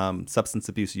think substance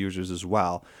abuse users as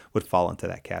well would fall into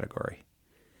that category.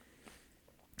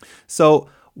 So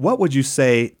what would you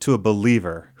say to a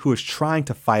believer who is trying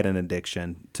to fight an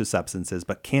addiction to substances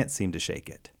but can't seem to shake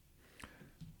it?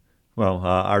 Well,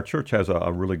 our church has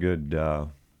a really good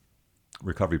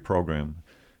recovery program.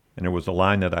 And there was a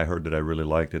line that I heard that I really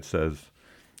liked. It says,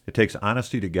 it takes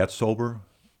honesty to get sober,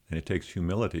 and it takes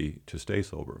humility to stay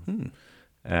sober.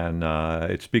 And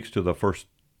it speaks to the first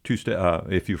two steps.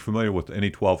 If you're familiar with any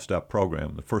 12-step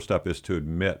program, the first step is to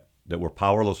admit that we're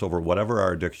powerless over whatever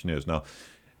our addiction is. Now,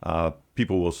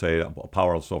 people will say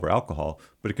powerless over alcohol,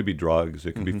 but it could be drugs,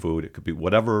 it could be food, it could be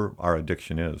whatever our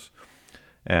addiction is.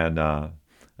 And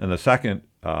the second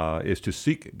is to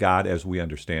seek God as we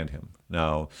understand him.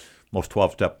 Now, most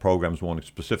 12-step programs won't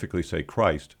specifically say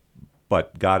Christ,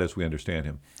 but God as we understand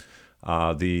him.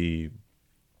 The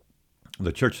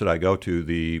church that I go to,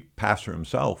 the pastor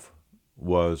himself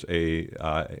he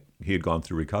had gone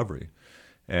through recovery.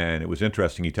 And it was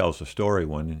interesting. He tells a story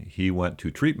when he went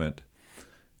to treatment.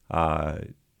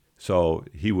 So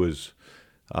he was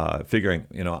figuring,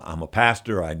 I'm a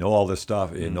pastor, I know all this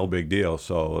stuff, no big deal.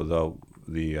 So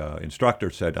the instructor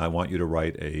said, I want you to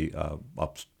write a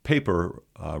paper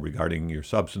regarding your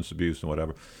substance abuse and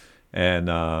whatever, and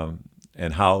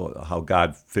how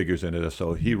God figures into this.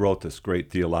 So he wrote this great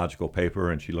theological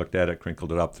paper, and she looked at it,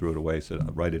 crinkled it up, threw it away,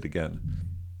 said, write it again.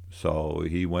 So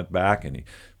he went back, and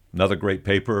another great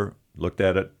paper, looked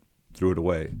at it, threw it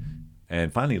away.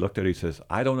 And finally he looked at her, he says,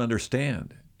 I don't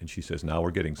understand. And she says, now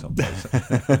we're getting someplace.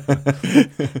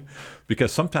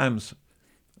 Because sometimes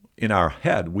in our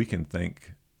head we can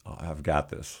think, oh, I've got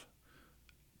this.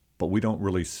 But we don't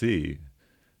really see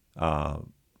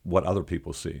what other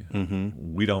people see.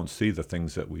 We don't see the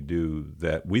things that we do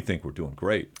that we think we're doing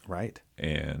great. Right.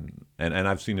 And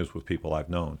I've seen this with people I've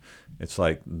known. It's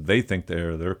like they think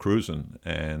they're cruising,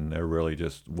 and they're really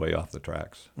just way off the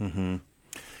tracks.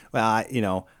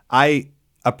 Well,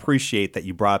 appreciate that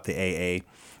you brought up the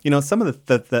AA. Some of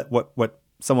the what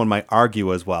someone might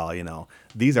argue as well,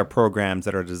 these are programs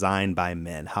that are designed by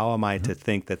men. How am I to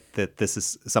think that this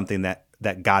is something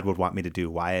that God would want me to do?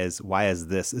 Why is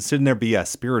this? Shouldn't there be a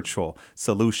spiritual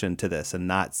solution to this and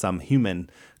not some human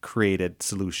created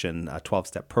solution, a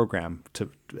 12-step program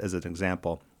as an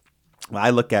example?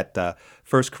 I look at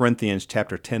 1 Corinthians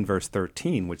chapter 10, verse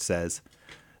 13, which says,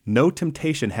 "No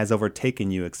temptation has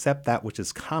overtaken you except that which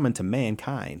is common to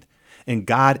mankind. And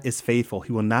God is faithful.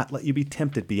 He will not let you be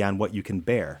tempted beyond what you can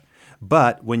bear.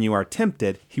 But when you are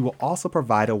tempted, he will also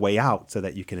provide a way out so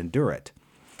that you can endure it."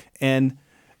 And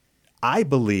I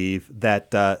believe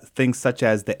that things such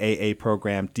as the AA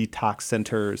program, detox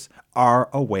centers, are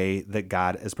a way that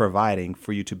God is providing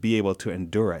for you to be able to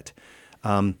endure it.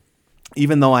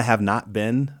 Even though I have not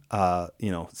been,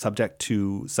 subject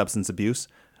to substance abuse,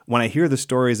 when I hear the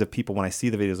stories of people, when I see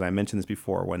the videos, and I mentioned this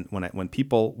before, when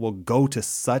people will go to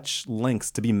such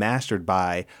lengths to be mastered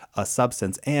by a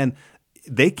substance and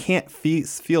they can't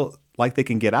feel like they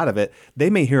can get out of it, they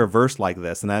may hear a verse like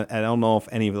this. And I don't know if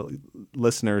any of the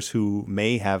listeners who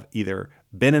may have either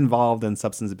been involved in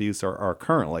substance abuse or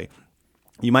currently,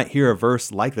 you might hear a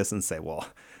verse like this and say, well,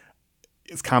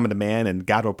 it's common to man and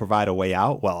God will provide a way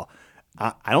out. Well,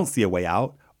 I don't see a way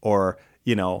out. Or,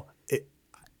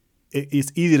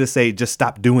 it's easy to say, just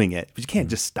stop doing it, but you can't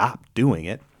just stop doing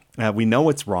it. We know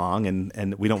it's wrong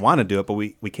and we don't want to do it, but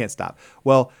we can't stop.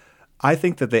 Well, I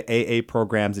think that the AA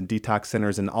programs and detox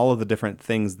centers and all of the different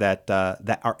things that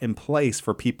are in place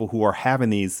for people who are having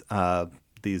these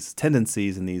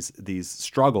tendencies and these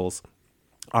struggles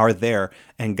are there,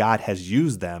 and God has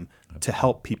used them to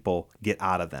help people get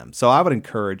out of them. So I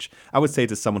would say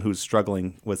to someone who's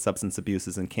struggling with substance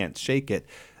abuses and can't shake it,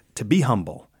 to be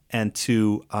humble and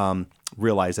to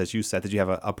realize, as you said, that you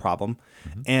have a problem,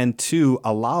 and to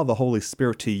allow the Holy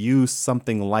Spirit to use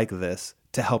something like this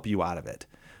to help you out of it.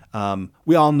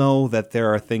 We all know that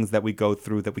there are things that we go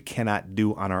through that we cannot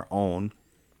do on our own,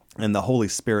 and the Holy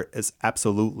Spirit is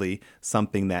absolutely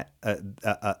something that an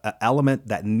element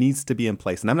that needs to be in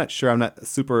place. And I'm not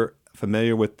super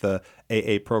familiar with the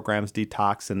AA programs,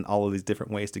 detox, and all of these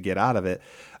different ways to get out of it,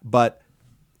 but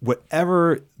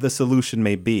whatever the solution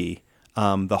may be,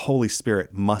 the Holy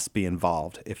Spirit must be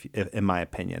involved, if in my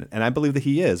opinion, and I believe that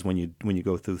He is when you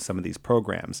go through some of these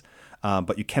programs.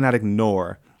 But you cannot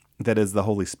ignore that is the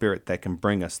Holy Spirit that can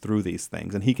bring us through these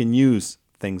things, and He can use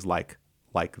things like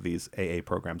these AA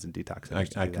programs and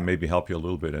detox. I can maybe help you a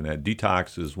little bit in that.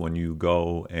 Detox is when you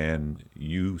go and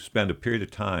you spend a period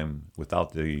of time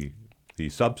without the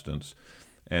substance,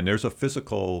 and there's a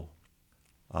physical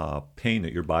pain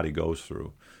that your body goes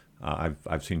through.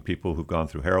 I've seen people who've gone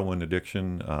through heroin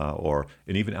addiction and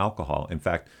even alcohol. In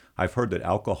fact, I've heard that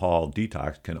alcohol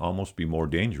detox can almost be more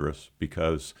dangerous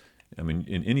because, in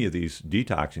any of these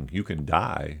detoxing, you can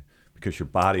die because your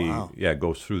body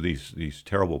goes through these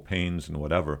terrible pains and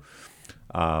whatever.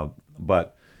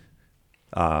 But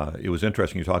it was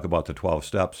interesting you talk about the 12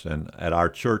 steps, and at our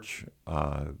church,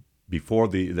 before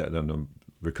the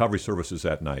recovery services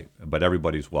at night, but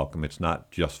everybody's welcome. It's not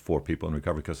just for people in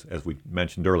recovery because, as we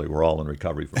mentioned earlier, we're all in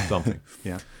recovery from something.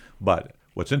 Yeah. But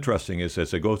what's interesting is as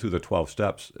they go through the 12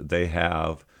 steps, they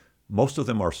have, most of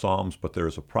them are Psalms, but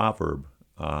there's a proverb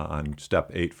on step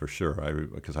 8 for sure,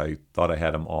 because I thought I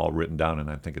had them all written down, and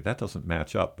I'm thinking that doesn't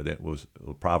match up, but it was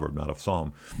a proverb, not a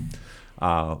psalm.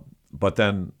 But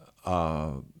then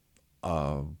about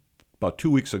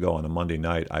 2 weeks ago on a Monday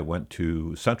night, I went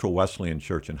to Central Wesleyan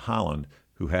Church in Holland,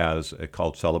 who has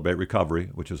called Celebrate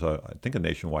Recovery, which is I think a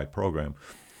nationwide program.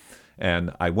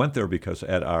 And I went there because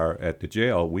at the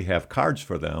jail we have cards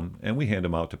for them, and we hand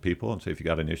them out to people and say if you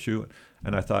got an issue.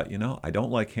 And I thought, I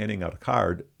don't like handing out a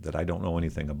card that I don't know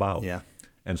anything about. Yeah.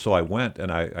 And so I went,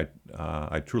 and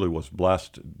I truly was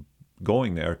blessed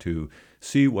going there to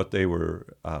see what they were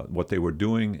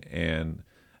doing and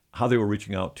how they were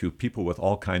reaching out to people with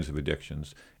all kinds of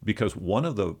addictions. Because one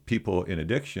of the people in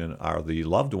addiction are the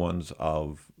loved ones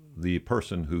of the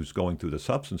person who's going through the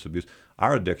substance abuse.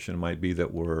 Our addiction might be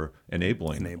that we're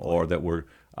enabling. Or that we're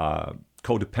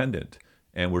codependent,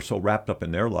 and we're so wrapped up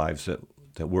in their lives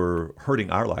that we're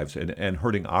hurting our lives and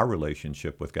hurting our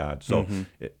relationship with God. So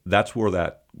that's where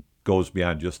that goes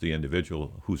beyond just the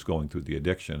individual who's going through the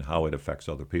addiction, how it affects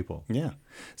other people. Yeah.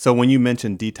 So when you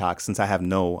mentioned detox, since I have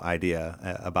no idea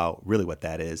about really what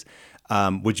that is,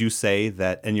 would you say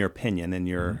that, in your opinion, in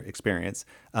your experience,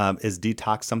 is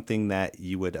detox something that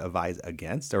you would advise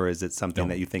against, or is it something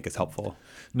that you think is helpful?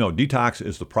 No, detox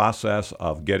is the process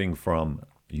of getting from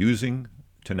using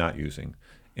to not using.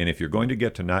 And if you're going to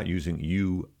get to not using,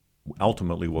 you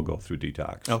ultimately will go through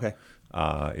detox. Okay.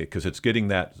 Because it's getting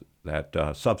that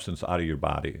substance out of your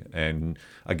body, and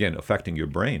again affecting your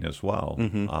brain as well,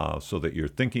 so that your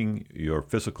thinking, your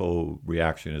physical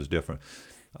reaction is different.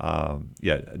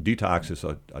 Detox is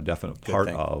a definite part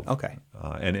of. Okay.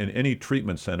 And in any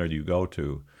treatment center you go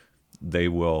to, they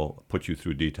will put you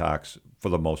through detox for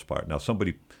the most part. Now,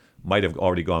 somebody might have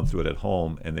already gone through it at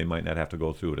home, and they might not have to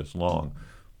go through it as long.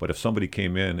 But if somebody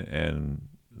came in and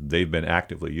they've been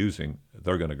actively using,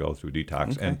 they're going to go through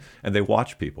detox. Okay. And they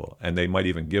watch people, and they might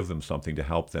even give them something to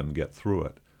help them get through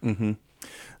it. Mm-hmm.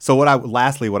 So what I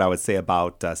would say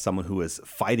about someone who is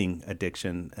fighting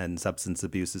addiction and substance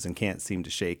abuses and can't seem to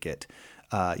shake it,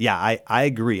 I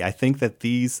agree. I think that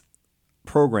these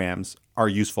programs are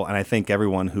useful, and I think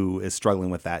everyone who is struggling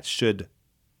with that should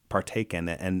partake in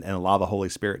it and allow the Holy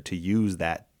Spirit to use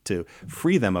that to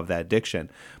free them of that addiction.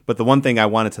 But the last thing I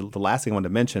wanted to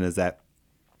mention is that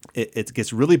it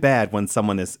gets really bad when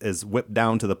someone is whipped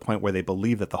down to the point where they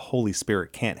believe that the Holy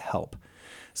Spirit can't help.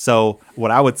 So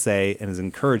what I would say, and as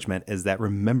encouragement, is that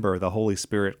remember the Holy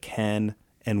Spirit can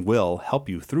and will help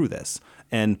you through this.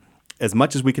 And as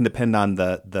much as we can depend on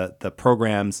the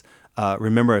programs,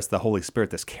 remember it's the Holy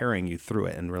Spirit that's carrying you through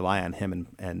it, and rely on Him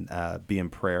and be in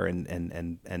prayer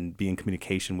and be in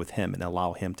communication with Him and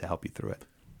allow Him to help you through it.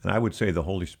 And I would say the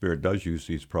Holy Spirit does use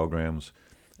these programs,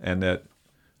 and that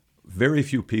very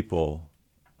few people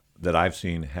that I've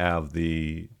seen have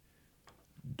the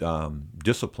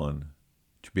discipline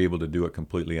to be able to do it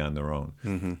completely on their own.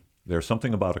 Mm-hmm. There's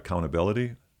something about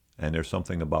accountability, and there's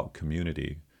something about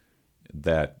community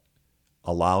that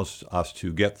allows us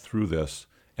to get through this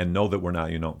and know that we're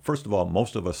not, first of all,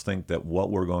 most of us think that what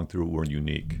we're going through, we're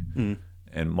unique,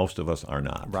 and most of us are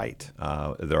not. Right.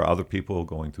 There are other people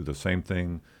going through the same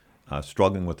thing,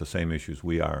 struggling with the same issues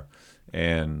we are.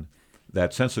 And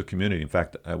that sense of community, in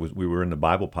fact, we were in the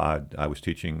Bible pod, I was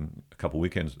teaching a couple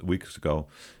weeks ago,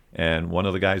 and one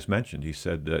of the guys mentioned, he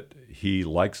said that he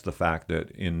likes the fact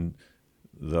that in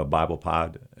the Bible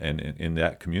pod and in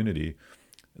that community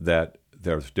that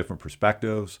there's different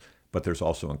perspectives, but there's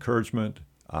also encouragement.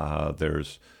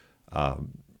 There's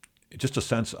just a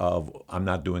sense of I'm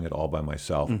not doing it all by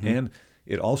myself. Mm-hmm. And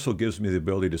it also gives me the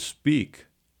ability to speak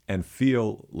and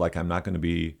feel like I'm not going to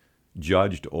be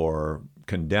judged or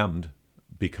condemned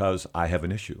because I have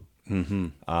an issue.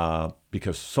 Mm-hmm.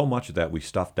 Because so much of that we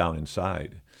stuff down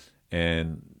inside.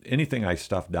 And anything I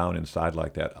stuff down inside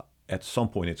like that, at some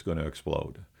point it's going to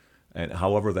explode. And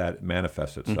however that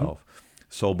manifests itself. Mm-hmm.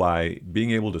 So by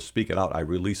being able to speak it out, I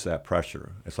release that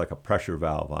pressure. It's like a pressure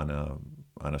valve on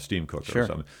a steam cooker or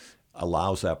something.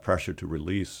 Allows that pressure to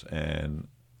release, and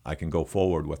I can go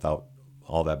forward without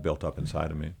all that built up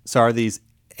inside of me. So are these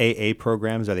AA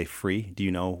programs, are they free? Do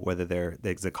you know whether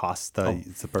does it cost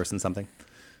the person something?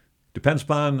 Depends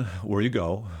upon where you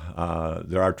go.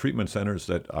 There are treatment centers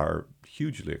that are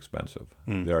hugely expensive.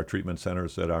 There are treatment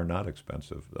centers that are not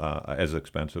expensive, as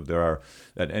expensive. There are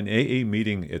an AA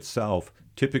meeting itself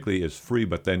typically is free,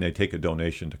 but then they take a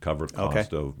donation to cover the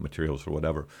cost of materials or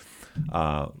whatever.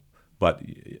 But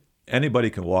anybody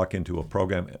can walk into a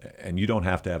program, and you don't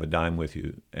have to have a dime with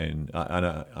you, and on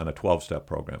a 12-step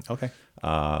program. Okay.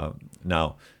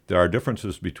 Now, there are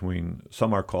differences between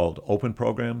some are called open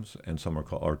programs, and some are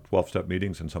called 12-step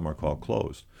meetings, and some are called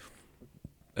closed.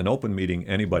 An open meeting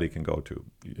anybody can go to,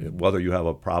 whether you have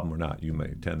a problem or not. You may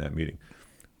attend that meeting.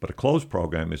 But a closed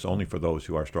program is only for those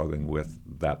who are struggling with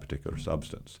that particular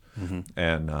substance. Mm-hmm.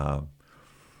 And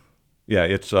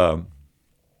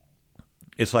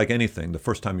it's like anything. The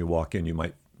first time you walk in, you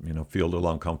might feel a little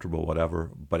uncomfortable,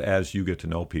 whatever. But as you get to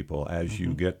know people, as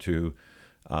you get to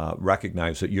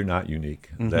recognize that you're not unique,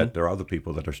 that there are other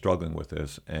people that are struggling with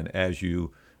this, and as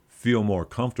you feel more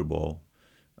comfortable,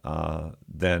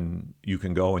 then you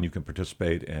can go and you can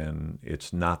participate, and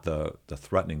it's not the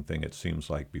threatening thing it seems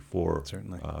like before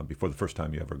the first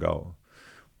time you ever go.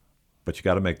 But you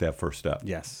got to make that first step.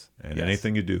 Yes. And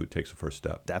anything you do takes a first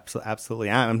step.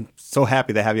 Absolutely. I'm so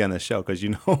happy to have you on this show because you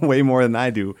know way more than I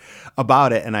do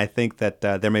about it. And I think that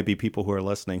there may be people who are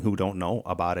listening who don't know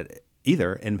about it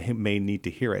either and may need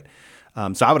to hear it.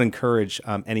 So I would encourage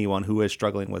anyone who is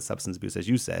struggling with substance abuse, as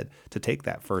you said, to take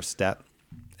that first step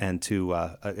and to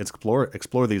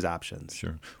explore these options.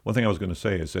 Sure. One thing I was going to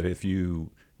say is that if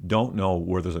you don't know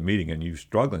where there's a meeting and you're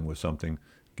struggling with something,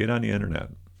 get on the internet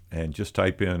and just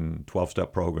type in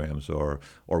 12-step programs or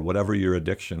whatever your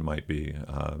addiction might be,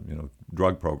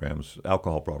 drug programs,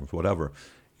 alcohol programs, whatever.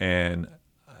 And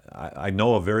I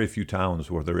know of very few towns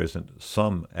where there isn't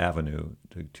some avenue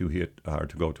to hit or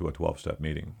to go to a 12-step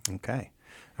meeting. Okay.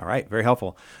 All right. Very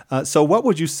helpful. So what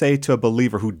would you say to a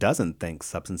believer who doesn't think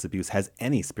substance abuse has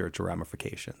any spiritual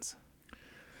ramifications?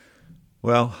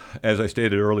 Well, as I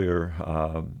stated earlier,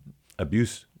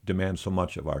 abuse demands so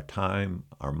much of our time,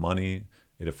 our money.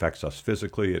 It affects us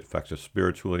physically, it affects us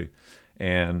spiritually.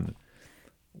 And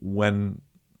when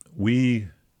we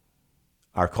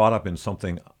are caught up in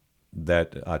something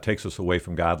that takes us away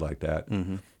from God like that,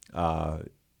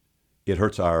 it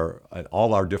hurts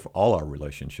all our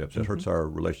relationships. It hurts our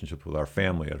relationships with our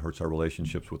family. It hurts our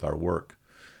relationships with our work.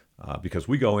 Because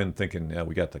we go in thinking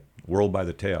we got the world by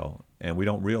the tail, and we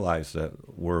don't realize that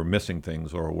we're missing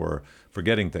things or we're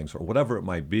forgetting things or whatever it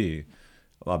might be,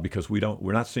 because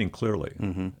we're not seeing clearly.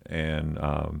 And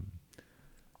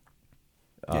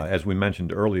as we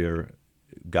mentioned earlier,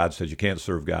 God says you can't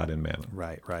serve God and mammon.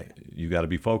 Right. You got to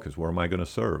be focused. Where am I going to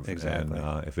serve? Exactly.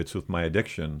 And if it's with my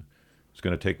addiction, it's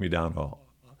going to take me down.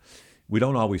 We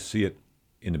don't always see it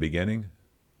in the beginning,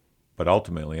 but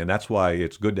ultimately, and that's why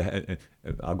it's good to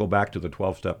I'll go back to the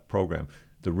 12-step program.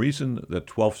 The reason the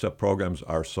 12-step programs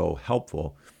are so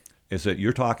helpful is that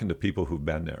you're talking to people who've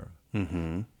been there.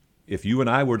 If you and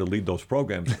I were to lead those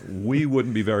programs, we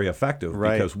wouldn't be very effective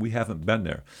because we haven't been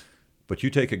there. But you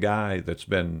take a guy that's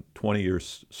been 20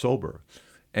 years sober,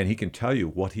 and he can tell you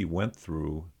what he went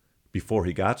through before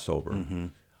he got sober.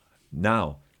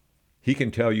 Now, he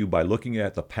can tell you by looking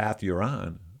at the path you're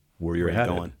on where you're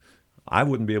headed. Going. I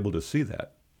wouldn't be able to see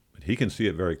that, but he can see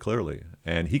it very clearly,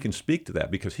 and he can speak to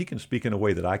that because he can speak in a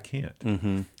way that I can't.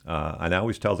 And I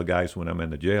always tell the guys when I'm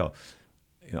in the jail,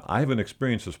 I haven't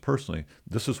experienced this personally.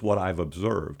 This is what I've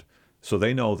observed, so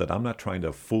they know that I'm not trying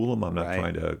to fool them. I'm not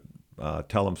trying to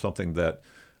tell them something that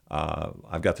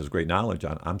I've got this great knowledge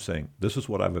on. I'm saying this is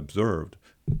what I've observed.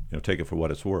 Take it for what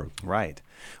it's worth. Right.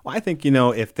 Well, I think,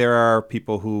 if there are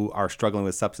people who are struggling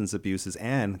with substance abuses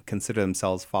and consider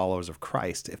themselves followers of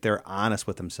Christ, if they're honest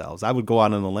with themselves, I would go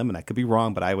out on a limb, and I could be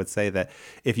wrong, but I would say that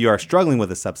if you are struggling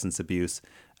with a substance abuse,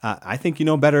 I think you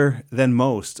know better than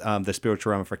most the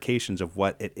spiritual ramifications of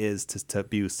what it is to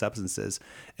abuse substances.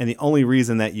 And the only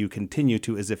reason that you continue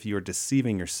to is if you're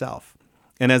deceiving yourself.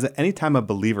 And as any time a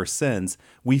believer sins,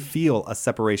 we feel a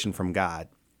separation from God.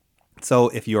 So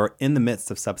if you're in the midst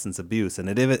of substance abuse and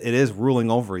it is ruling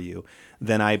over you,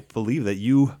 then I believe that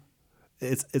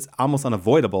it's almost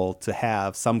unavoidable to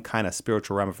have some kind of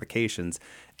spiritual ramifications.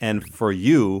 And for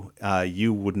you,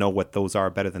 you would know what those are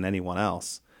better than anyone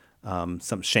else.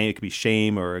 Some shame, it could be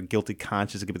shame or a guilty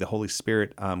conscience. It could be the Holy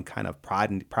Spirit kind of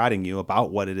prodding you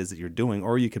about what it is that you're doing,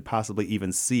 or you could possibly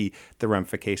even see the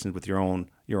ramifications with your own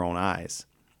eyes.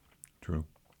 True.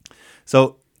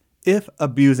 So if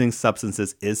abusing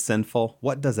substances is sinful,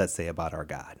 what does that say about our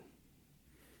God?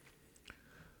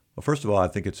 Well, first of all, I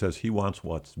think it says he wants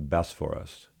what's best for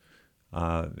us.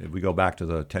 If we go back to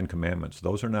the Ten Commandments,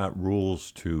 those are not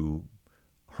rules to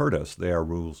hurt us. They are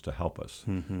rules to help us.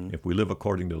 If we live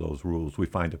according to those rules, we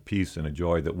find a peace and a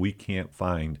joy that we can't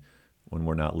find when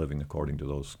we're not living according to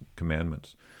those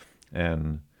commandments.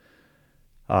 And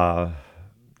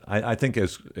I think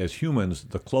as humans,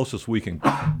 the closest we can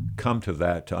come to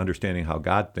that, to understanding how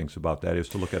God thinks about that, is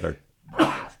to look at our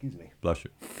Excuse me. Bless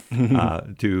you.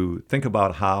 To think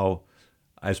about how,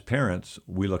 as parents,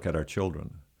 we look at our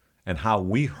children and how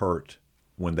we hurt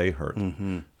when they hurt.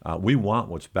 We want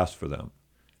what's best for them.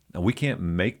 And we can't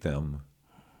make them,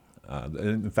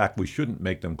 in fact, we shouldn't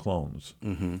make them clones.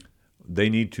 They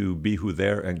need to be who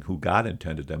they're and who God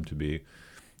intended them to be.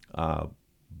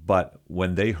 But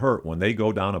when they hurt, when they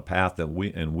go down a path that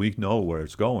we know where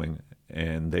it's going,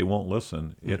 and they won't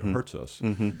listen, it hurts us.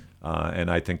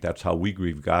 And I think that's how we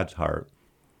grieve God's heart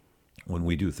when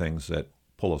we do things that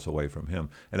pull us away from him.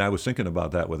 And I was thinking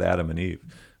about that with Adam and Eve.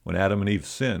 When Adam and Eve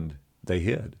sinned, they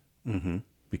hid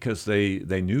because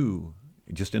they knew,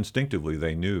 just instinctively,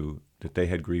 they knew that they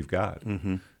had grieved God.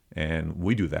 And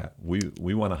we do that.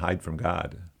 We want to hide from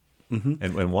God.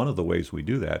 And one of the ways we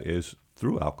do that is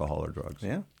through alcohol or drugs.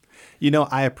 Yeah.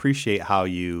 I appreciate how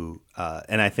you,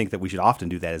 and I think that we should often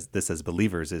do that as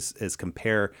believers, is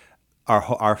compare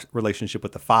our relationship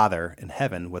with the Father in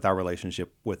heaven with our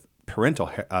relationship with parental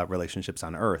relationships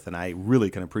on earth. And I really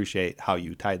can appreciate how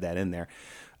you tied that in there.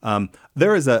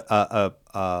 There is a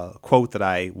quote that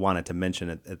I wanted to mention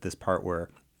at this part where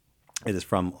it is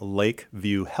from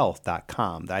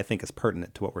lakeviewhealth.com that I think is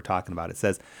pertinent to what we're talking about. It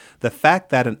says, the fact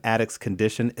that an addict's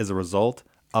condition is a result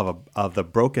of the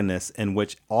brokenness in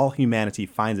which all humanity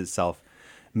finds itself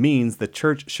means the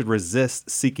church should resist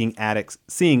seeing addicts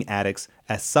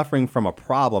as suffering from a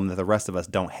problem that the rest of us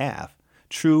don't have.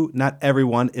 True, not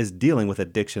everyone is dealing with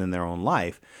addiction in their own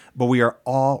life, but we are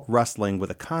all wrestling with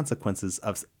the consequences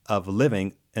of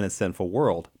living in a sinful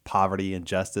world. Poverty,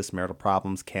 injustice, marital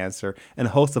problems, cancer, and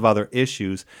a host of other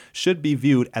issues should be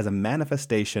viewed as a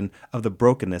manifestation of the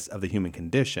brokenness of the human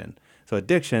condition. So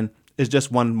addiction is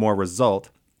just one more result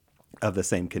of the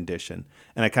same condition.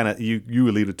 And I kind of, you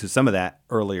alluded to some of that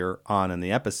earlier on in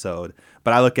the episode,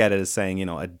 but I look at it as saying,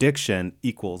 addiction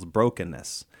equals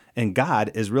brokenness. And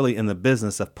God is really in the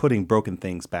business of putting broken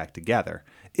things back together,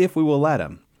 if we will let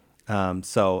him. I'm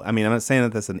not saying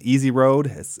that that's an easy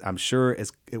road. I'm sure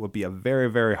it would be a very,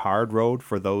 very hard road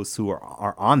for those who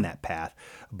are on that path,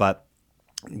 but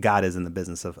God is in the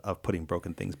business of putting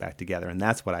broken things back together. And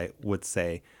that's what I would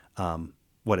say,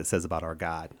 what it says about our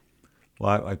God.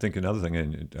 Well, I think another thing,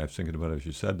 and I was thinking about it as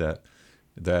you said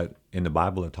that in the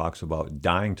Bible it talks about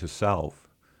dying to self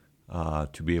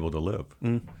to be able to live.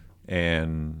 Mm.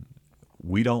 And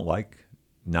we don't like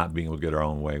not being able to get our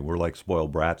own way. We're like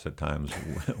spoiled brats at times.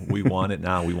 We want it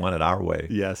now. We want it our way.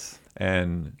 Yes.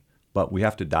 But we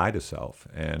have to die to self.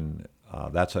 And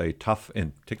that's a tough,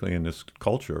 and particularly in this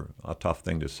culture, a tough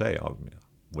thing to say.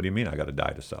 What do you mean I got to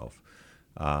die to self?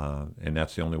 And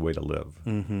that's the only way to live.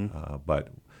 Mm-hmm. But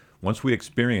once we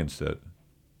experience it,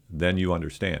 then you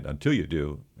understand. Until you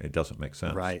do, it doesn't make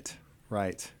sense.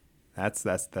 Right.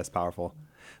 That's powerful.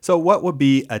 So what would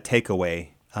be a takeaway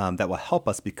that will help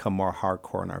us become more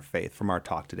hardcore in our faith from our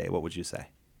talk today? What would you say?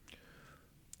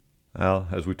 Well,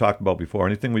 as we talked about before,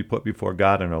 anything we put before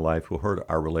God in our life will hurt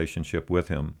our relationship with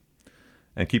him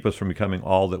and keep us from becoming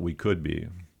all that we could be.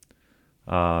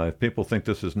 If people think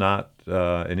this is not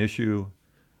an issue,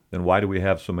 then why do we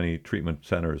have so many treatment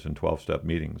centers and 12-step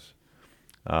meetings?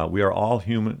 We are all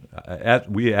human.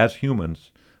 We as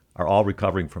humans are all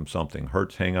recovering from something: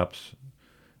 hurts, hang-ups,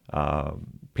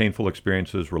 painful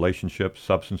experiences, relationships,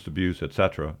 substance abuse,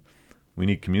 etc. We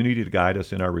need community to guide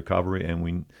us in our recovery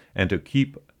and to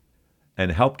keep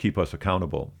and help keep us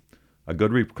accountable. A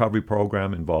good recovery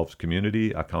program involves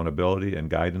community, accountability, and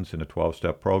guidance in a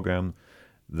 12-step program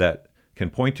that can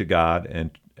point to God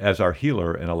and as our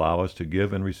healer and allow us to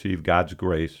give and receive God's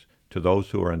grace to those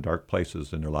who are in dark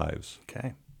places in their lives.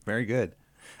 Okay, very good.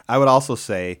 I would also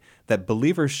say that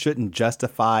believers shouldn't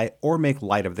justify or make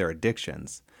light of their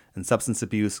addictions. And substance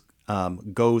abuse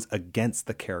goes against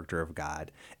the character of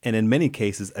God, and in many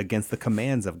cases against the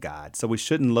commands of God. So we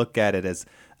shouldn't look at it as,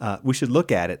 we should look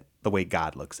at it the way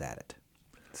God looks at it.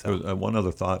 So there was, one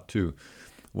other thought too.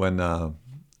 When our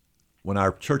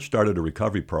church started a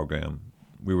recovery program,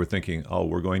 we were thinking,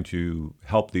 we're going to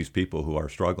help these people who are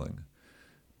struggling.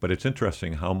 But it's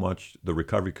interesting how much the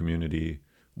recovery community,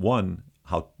 one,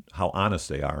 how honest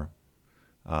they are.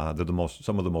 They're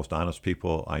some of the most honest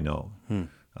people I know.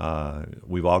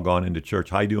 We've all gone into church.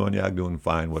 How you doing? Yeah, I'm doing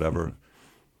fine, whatever.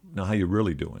 Mm-hmm. Now, how you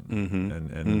really doing? Mm-hmm. And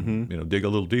mm-hmm. Dig a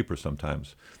little deeper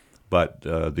sometimes. But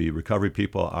the recovery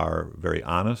people are very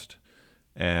honest,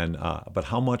 but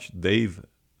how much they've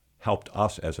helped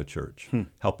us as a church,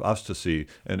 helped us to see,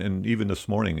 and even this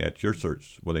morning at your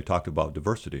church when they talked about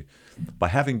diversity, by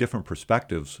having different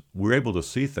perspectives, we're able to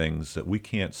see things that we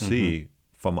can't see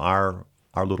from our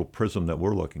little prism that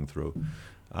we're looking through.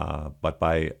 But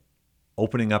by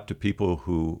opening up to people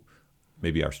who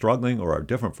maybe are struggling or are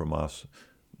different from us,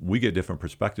 we get different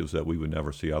perspectives that we would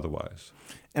never see otherwise.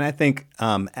 And I think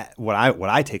what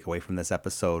I take away from this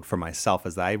episode for myself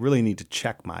is that I really need to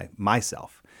check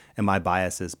myself and my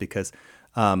biases, because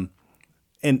and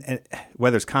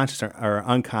whether it's conscious or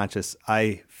unconscious,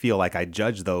 I feel like I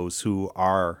judge those who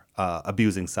are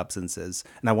abusing substances.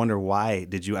 And I wonder, why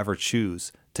did you ever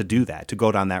choose to do that, to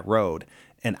go down that road?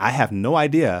 And I have no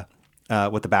idea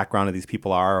what the background of these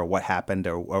people are, or what happened,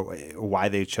 or why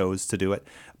they chose to do it.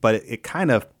 But it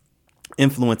kind of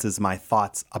influences my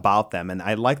thoughts about them. And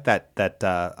I like that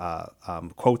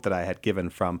quote that I had given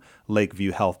from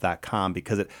lakeviewhealth.com,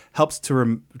 because it helps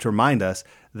to remind us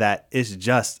that it's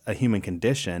just a human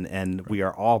condition and we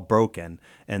are all broken.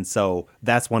 And so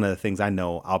that's one of the things I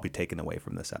know I'll be taking away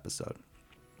from this episode.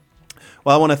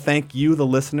 Well, I want to thank you, the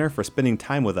listener, for spending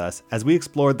time with us as we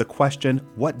explored the question,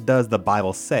 what does the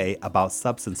Bible say about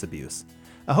substance abuse?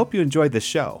 I hope you enjoyed this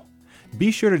show. Be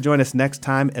sure to join us next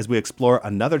time as we explore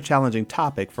another challenging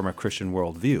topic from a Christian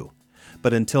worldview.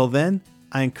 But until then,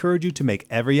 I encourage you to make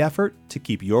every effort to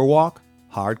keep your walk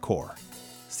hardcore.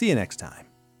 See you next time.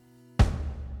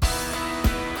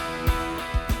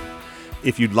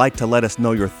 If you'd like to let us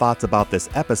know your thoughts about this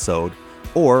episode,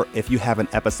 or if you have an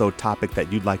episode topic that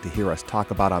you'd like to hear us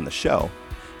talk about on the show,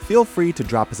 feel free to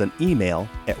drop us an email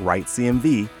at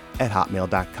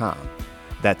writecmv@hotmail.com.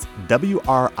 That's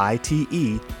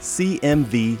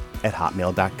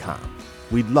WRITECMV@hotmail.com.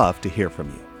 We'd love to hear from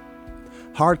you.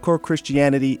 Hardcore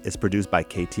Christianity is produced by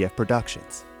KTF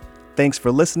Productions. Thanks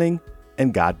for listening,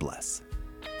 and God bless.